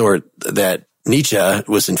of the sort that Nietzsche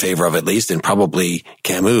was in favor of, at least, and probably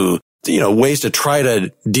Camus, ways to try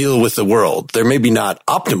to deal with the world. They're maybe not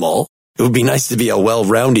optimal. It would be nice to be a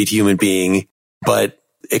well-rounded human being, but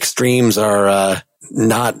extremes are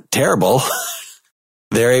not terrible.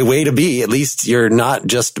 They're a way to be. At least you're not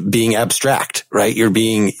just being abstract, right? You're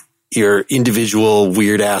being your individual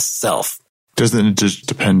weird-ass self. Doesn't it just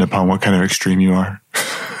depend upon what kind of extreme you are?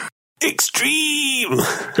 Extreme!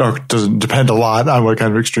 Or does it depend a lot on what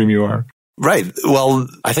kind of extreme you are? Right. Well,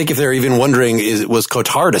 I think if they're even wondering, was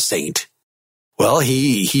Cotard a saint? Well,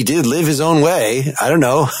 he did live his own way. I don't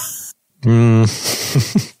know. Am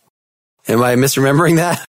I misremembering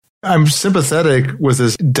that? I'm sympathetic with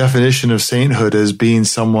this definition of sainthood as being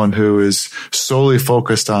someone who is solely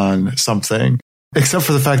focused on something, except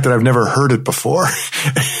for the fact that I've never heard it before.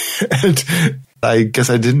 And I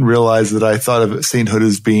guess I didn't realize that I thought of sainthood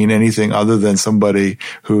as being anything other than somebody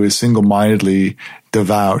who is single-mindedly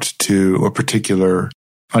devout to a particular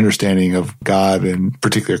understanding of God and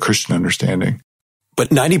particular Christian understanding. But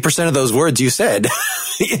 90% of those words you said,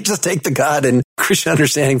 you just take the God and Christian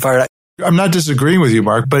understanding part. I'm not disagreeing with you,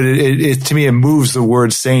 Mark, but it to me, it moves the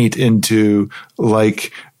word saint into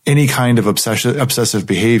any kind of obsessive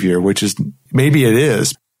behavior, which is, maybe it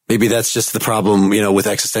is. Maybe that's just the problem, with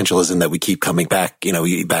existentialism, that we keep coming back,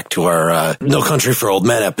 back to our No Country for Old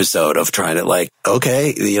Men episode of trying to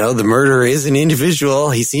okay, the murderer is an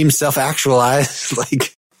individual. He seems self-actualized.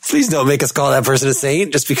 Please don't make us call that person a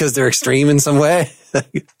saint just because they're extreme in some way.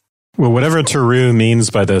 Well, whatever Theroux means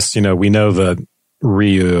by this, we know that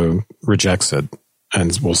Rieu rejects it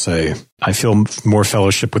and will say, I feel more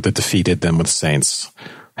fellowship with the defeated than with saints.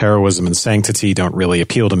 Heroism and sanctity don't really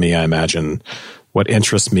appeal to me, I imagine. What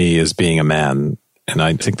interests me is being a man. And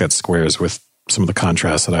I think that squares with some of the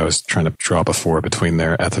contrast that I was trying to draw before between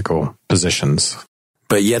their ethical positions.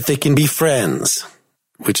 But yet they can be friends,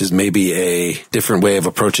 which is maybe a different way of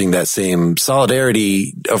approaching that same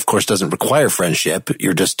solidarity. Of course, doesn't require friendship.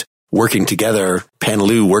 You're just working together.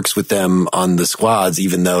 Panelu works with them on the squads,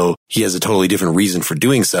 even though he has a totally different reason for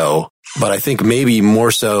doing so. But I think maybe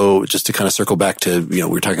more so, just to kind of circle back to, we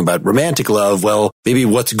were talking about romantic love. Well, maybe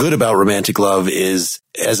what's good about romantic love is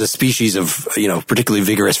as a species of, particularly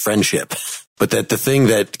vigorous friendship. But that the thing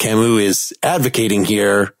that Camus is advocating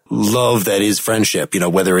here, love that is friendship,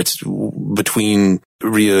 whether it's between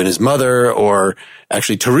Ryu and his mother or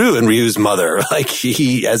actually Teru and Ryu's mother. Like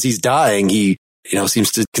he, as he's dying, he,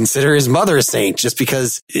 seems to consider his mother a saint just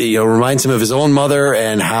because, reminds him of his own mother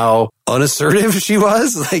and how unassertive she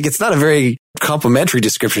was. Like it's not a very complimentary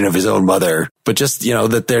description of his own mother, but just,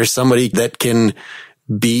 that there's somebody that can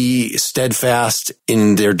be steadfast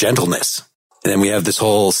in their gentleness. And then we have this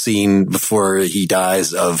whole scene before he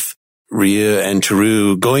dies of Ryu and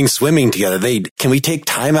Teru going swimming together. Can we take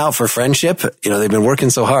time out for friendship? They've been working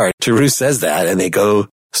so hard. Teru says that and they go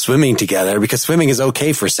swimming together because swimming is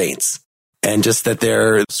okay for saints. And just that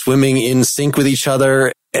they're swimming in sync with each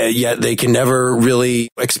other, yet they can never really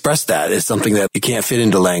express that. It's something that you can't fit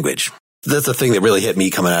into language. That's the thing that really hit me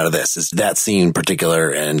coming out of this, is that scene in particular,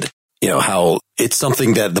 and how it's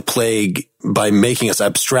something that the plague, by making us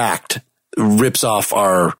abstract, rips off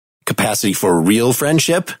our capacity for real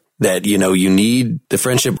friendship. That, you need, the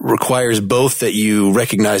friendship requires both that you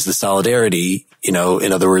recognize the solidarity, in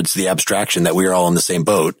other words, the abstraction that we're all in the same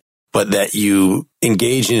boat, but that you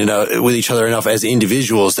engage with each other enough as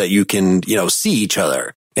individuals that you can, see each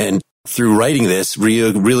other. And through writing this,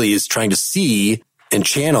 Ryu really is trying to see and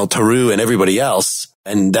channel Teru and everybody else.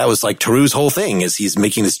 And that was like Teru's whole thing, is he's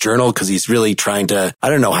making this journal because he's really trying to, I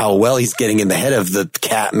don't know how well he's getting in the head of the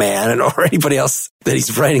cat man or anybody else that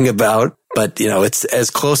he's writing about. But, it's as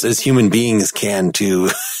close as human beings can to,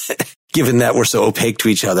 given that we're so opaque to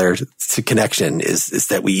each other, to connection is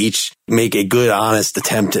that we each make a good, honest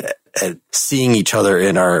attempt at seeing each other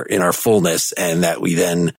in our fullness, and that we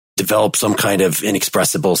then develop some kind of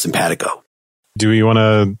inexpressible simpatico. Do you want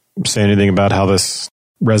to say anything about how this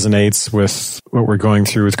resonates with what we're going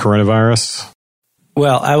through with coronavirus?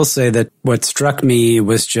 Well, I will say that what struck me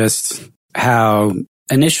was just how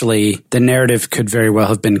initially the narrative could very well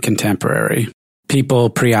have been contemporary. People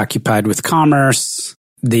preoccupied with commerce,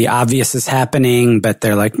 the obvious is happening, but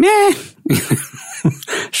they're like, meh,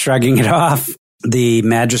 shrugging it off. The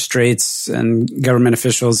magistrates and government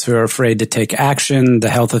officials who are afraid to take action, the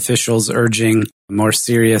health officials urging more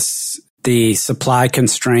serious, the supply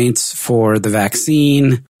constraints for the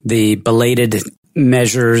vaccine, the belated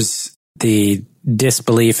measures, the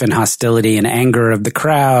disbelief and hostility and anger of the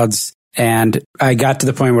crowds. And I got to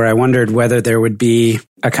the point where I wondered whether there would be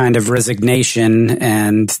a kind of resignation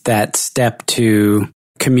and that step to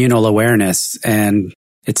communal awareness. And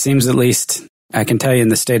it seems, at least I can tell you in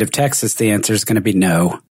the state of Texas, the answer is going to be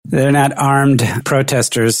no. They're not armed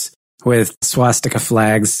protesters with swastika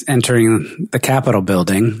flags entering the Capitol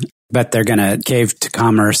building, but they're going to cave to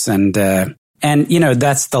commerce. And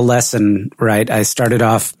that's the lesson, right? I started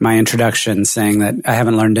off my introduction saying that I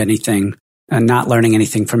haven't learned anything and not learning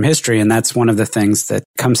anything from history. And that's one of the things that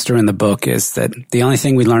comes through in the book, is that the only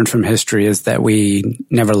thing we learned from history is that we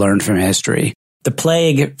never learned from history. The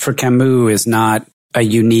plague for Camus is not a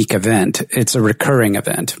unique event. It's a recurring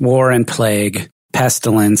event. War and plague,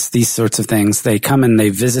 pestilence, these sorts of things, they come and they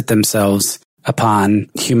visit themselves upon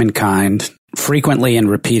humankind frequently and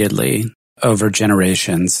repeatedly over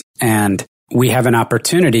generations. And we have an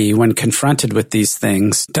opportunity when confronted with these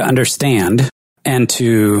things to understand and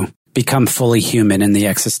to become fully human in the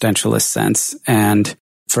existentialist sense. And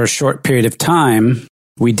for a short period of time,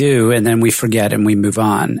 we do, and then we forget and we move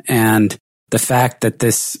on. And the fact that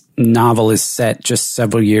this novel is set just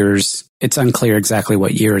several years, it's unclear exactly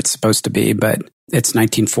what year it's supposed to be, but it's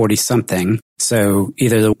 1940 something. So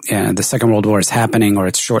either the Second World War is happening or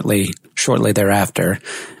it's shortly thereafter.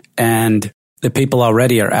 And the people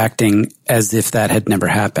already are acting as if that had never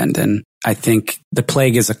happened. And I think the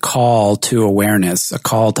plague is a call to awareness, a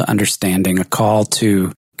call to understanding, a call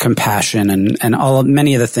to compassion, and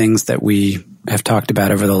many of the things that we have talked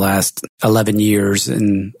about over the last 11 years.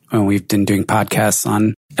 And when we've been doing podcasts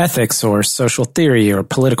on ethics or social theory or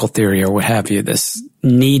political theory or what have you, this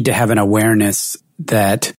need to have an awareness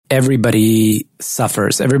that everybody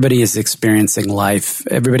suffers. Everybody is experiencing life.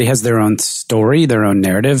 Everybody has their own story, their own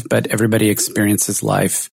narrative, but everybody experiences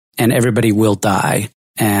life and everybody will die.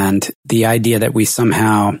 And the idea that we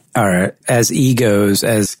somehow are, as egos,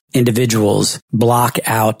 as individuals, block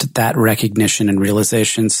out that recognition and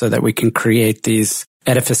realization so that we can create these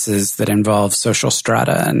edifices that involve social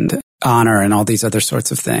strata and honor and all these other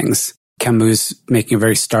sorts of things. Camus making a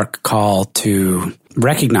very stark call to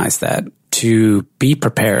recognize that, to be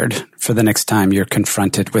prepared for the next time you're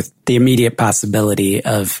confronted with the immediate possibility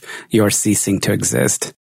of your ceasing to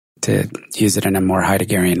exist, to use it in a more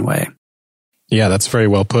Heideggerian way. Yeah, that's very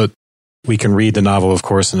well put. We can read the novel, of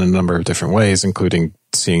course, in a number of different ways, including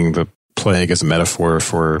seeing the plague as a metaphor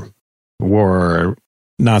for war or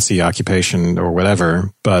Nazi occupation or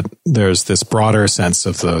whatever. But there's this broader sense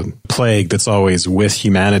of the plague that's always with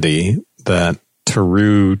humanity that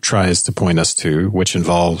Theroux tries to point us to, which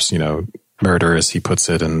involves, murder, as he puts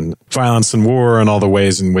it, and violence and war and all the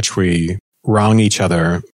ways in which we wrong each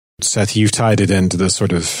other. Seth, you've tied it into the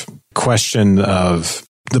sort of question of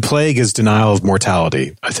the plague is denial of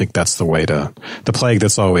mortality. I think that's the plague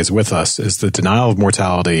that's always with us is the denial of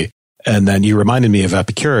mortality. And then you reminded me of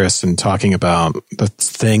Epicurus and talking about the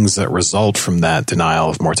things that result from that denial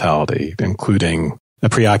of mortality, including a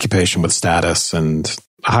preoccupation with status and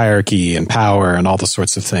hierarchy and power and all the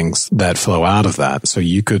sorts of things that flow out of that. So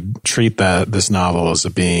you could treat this novel as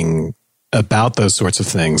being about those sorts of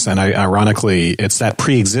things. And ironically, it's that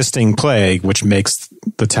pre-existing plague which makes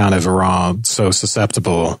the town of Iran so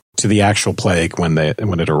susceptible to the actual plague when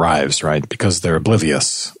it arrives, right? Because they're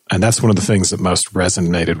oblivious. And that's one of the things that most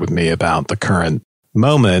resonated with me about the current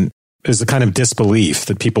moment is the kind of disbelief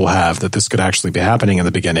that people have that this could actually be happening in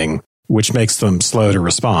the beginning, which makes them slow to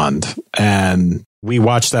respond. And we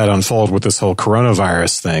watched that unfold with this whole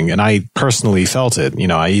coronavirus thing. And I personally felt it.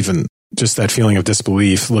 Just that feeling of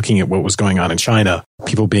disbelief looking at what was going on in China,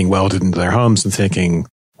 people being welded into their homes and thinking,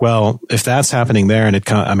 well, if that's happening there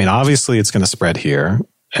and obviously it's going to spread here.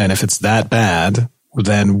 And if it's that bad,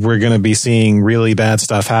 then we're going to be seeing really bad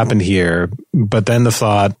stuff happen here. But then the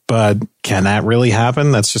thought, but can that really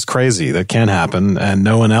happen? That's just crazy. That can happen. And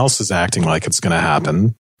no one else is acting like it's going to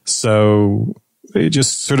happen. So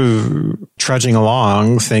just sort of trudging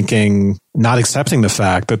along, thinking, not accepting the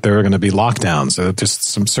fact that there are going to be lockdowns. Just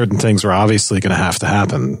some certain things are obviously going to have to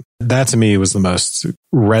happen. That to me was the most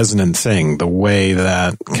resonant thing, the way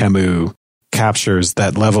that Camus captures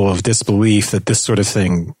that level of disbelief that this sort of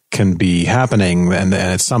thing can be happening. And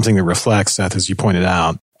it's something that reflects, Seth, as you pointed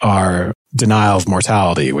out, our denial of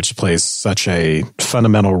mortality, which plays such a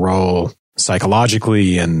fundamental role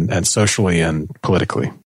psychologically and socially and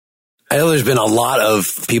politically. I know there's been a lot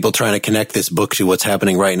of people trying to connect this book to what's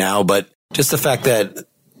happening right now, but just the fact that,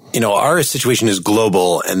 our situation is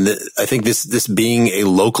global. And I think this being a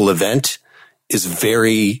local event is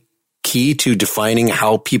very key to defining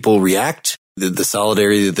how people react, the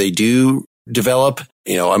solidarity that they do develop.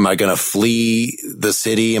 Am I going to flee the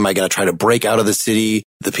city? Am I going to try to break out of the city?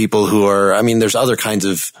 The people who are, there's other kinds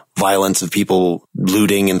of violence of people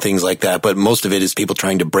looting and things like that, but most of it is people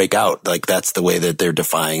trying to break out. Like that's the way that they're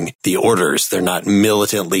defying the orders. They're not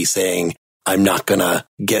militantly saying, I'm not going to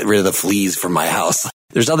get rid of the fleas from my house.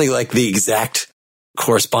 There's nothing like the exact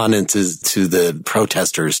correspondence to the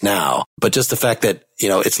protesters now, but just the fact that,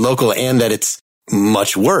 it's local and that it's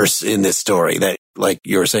much worse in this story that, like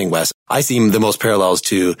you were saying, Wes, I see the most parallels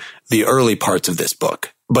to the early parts of this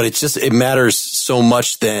book. But it matters so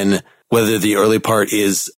much then whether the early part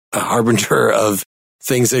is a harbinger of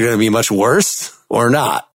things that are going to be much worse or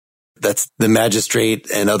not. That's the magistrate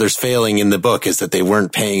and others failing in the book, is that they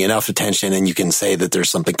weren't paying enough attention. And you can say that there's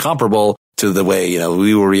something comparable to the way,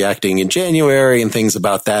 we were reacting in January and things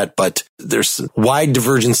about that. But there's wide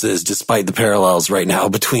divergences despite the parallels right now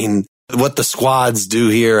between what the squads do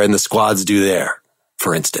here and the squads do there,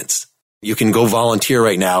 for instance. You can go volunteer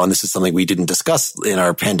right now, and this is something we didn't discuss in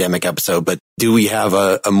our pandemic episode, but do we have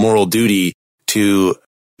a moral duty to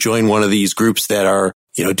join one of these groups that are,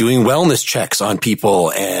 doing wellness checks on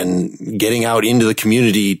people and getting out into the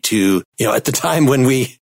community to, at the time when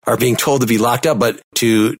we are being told to be locked up, but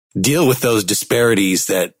to deal with those disparities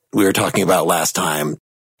that we were talking about last time?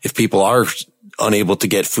 If people are unable to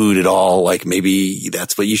get food at all, like maybe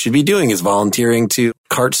that's what you should be doing, is volunteering to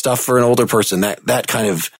cart stuff for an older person. That kind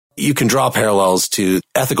of, you can draw parallels to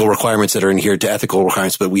ethical requirements that are adhered to ethical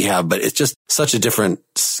requirements that we have, but it's just such a different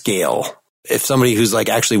scale. If somebody who's like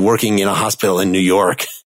actually working in a hospital in New York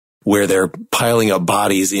where they're piling up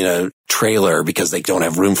bodies in a trailer because they don't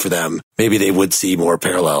have room for them, maybe they would see more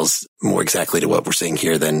parallels, more exactly to what we're seeing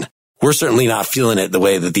here. Than we're certainly not feeling it the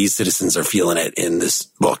way that these citizens are feeling it in this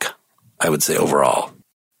book, I would say overall.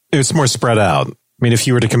 It's more spread out. If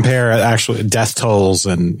you were to compare actual death tolls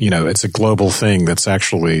and, it's a global thing that's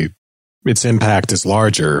actually, its impact is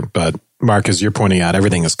larger. But Mark, as you're pointing out,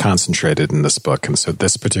 everything is concentrated in this book. And so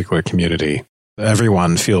this particular community,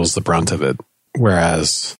 everyone feels the brunt of it.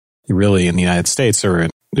 Whereas really in the United States, or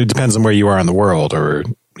it depends on where you are in the world, or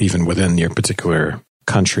even within your particular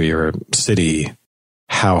country or city,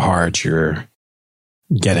 how hard you're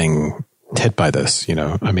getting hit by this,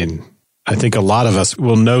 I think a lot of us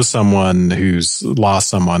will know someone who's lost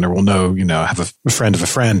someone, or will know, have a friend of a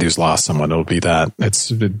friend who's lost someone. It'll be that.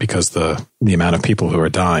 It's because the amount of people who are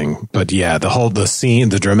dying. But yeah,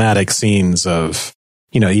 the dramatic scenes of,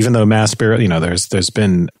 even though mass burial, there's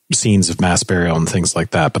been scenes of mass burial and things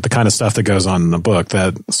like that, but the kind of stuff that goes on in the book,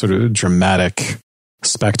 that sort of dramatic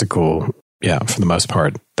spectacle, yeah, for the most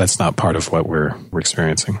part, that's not part of what we're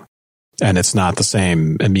experiencing. And it's not the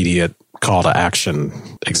same immediate call to action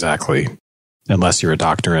exactly, unless you're a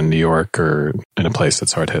doctor in New York or in a place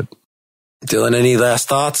that's hard hit. Dylan, any last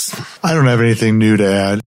thoughts? I don't have anything new to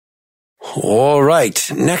add. All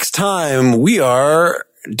right. Next time we are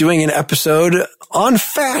doing an episode on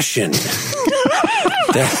fashion.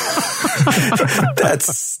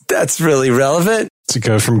 That's really relevant. To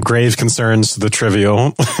go from grave concerns to the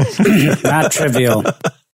trivial. Not trivial.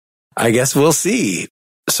 I guess we'll see.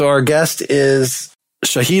 So our guest is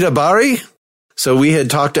Shahida Bari. So we had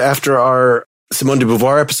talked after our Simone de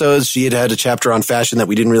Beauvoir episodes. She had a chapter on fashion that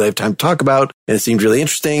we didn't really have time to talk about, and it seemed really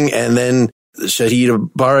interesting. And then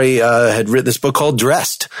Shahida Bari had written this book called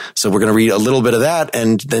Dressed. So we're going to read a little bit of that.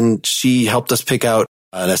 And then she helped us pick out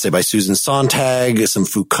an essay by Susan Sontag, some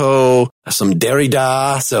Foucault, some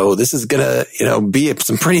Derrida. So this is going to, be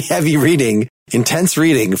some pretty heavy reading, intense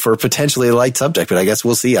reading for potentially a light subject. But I guess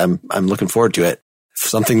we'll see. I'm looking forward to it.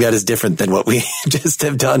 Something that is different than what we just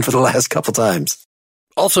have done for the last couple times.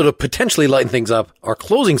 Also, to potentially lighten things up, our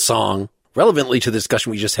closing song, relevantly to the discussion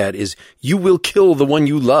we just had, is You Will Kill the One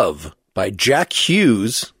You Love by Jack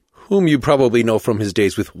Hughes, whom you probably know from his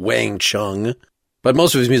days with Wang Chung. But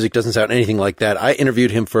most of his music doesn't sound anything like that. I interviewed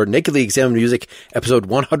him for Nakedly Examined Music, episode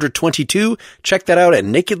 122. Check that out at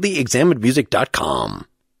nakedlyexaminedmusic.com.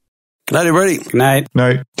 Good night, everybody. Good night.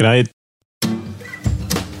 Night. Good night.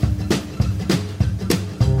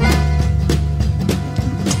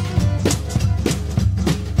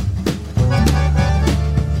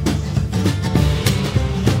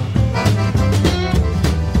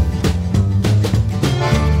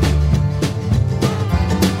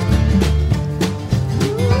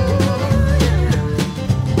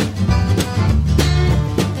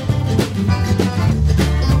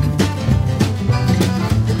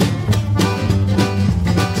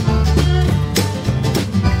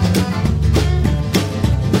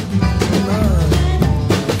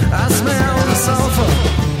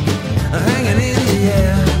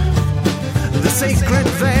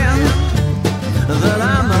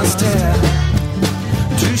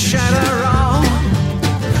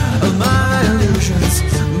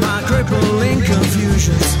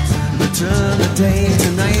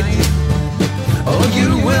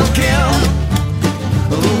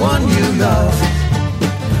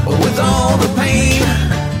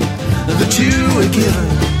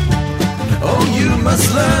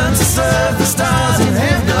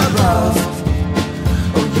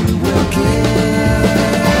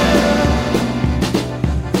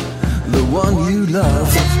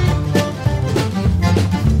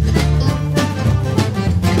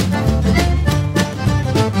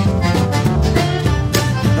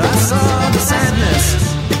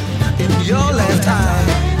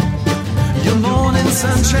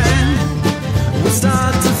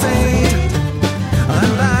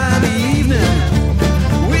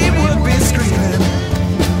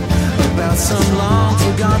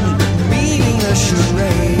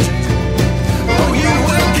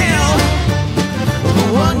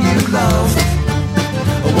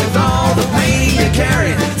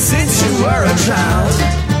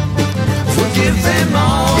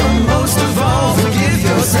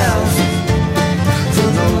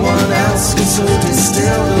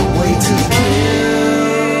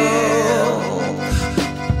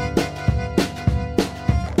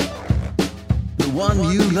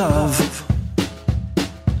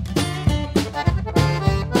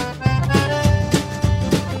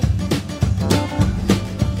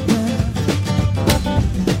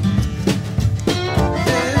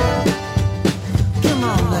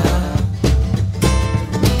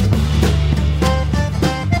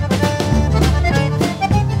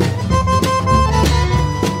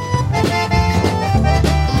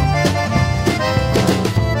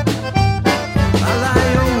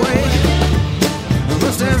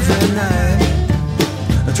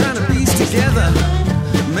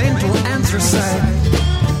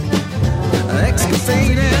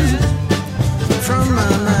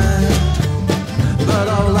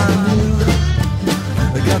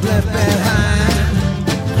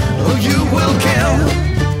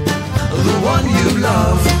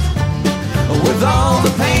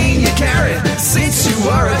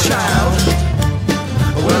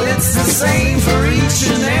 Well, it's the same for each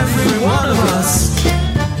and every one of us.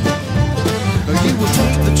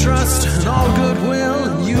 trust and all goodwill,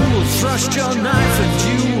 and you will thrust your knife and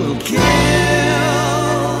you will kill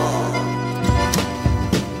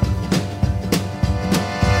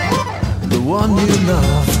the one you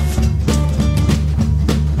love.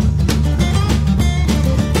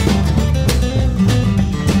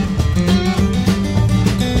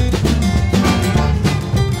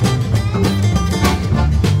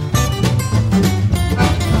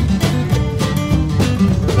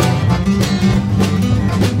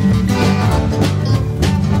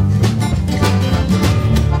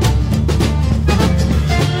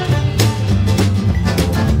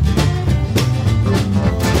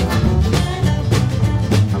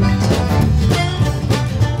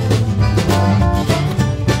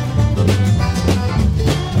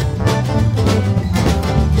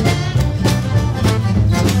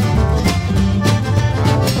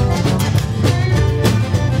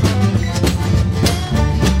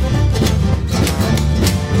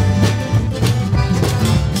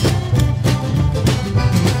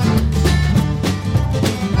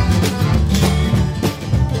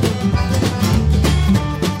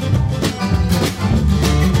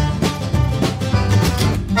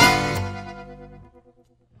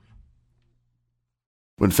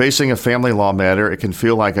 When facing a family law matter, it can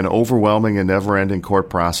feel like an overwhelming and never-ending court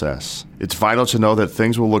process. It's vital to know that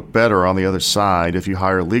things will look better on the other side if you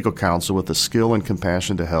hire legal counsel with the skill and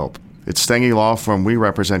compassion to help. At Stengy Law Firm, we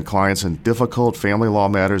represent clients in difficult family law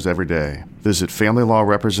matters every day. Visit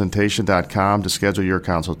FamilyLawRepresentation.com to schedule your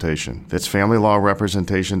consultation. That's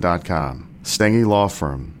FamilyLawRepresentation.com. Stengy Law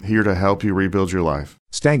Firm, here to help you rebuild your life.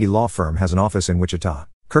 Stengy Law Firm has an office in Wichita.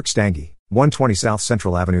 Kirk Stengy, 120 South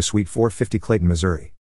Central Avenue, Suite 450, Clayton, Missouri.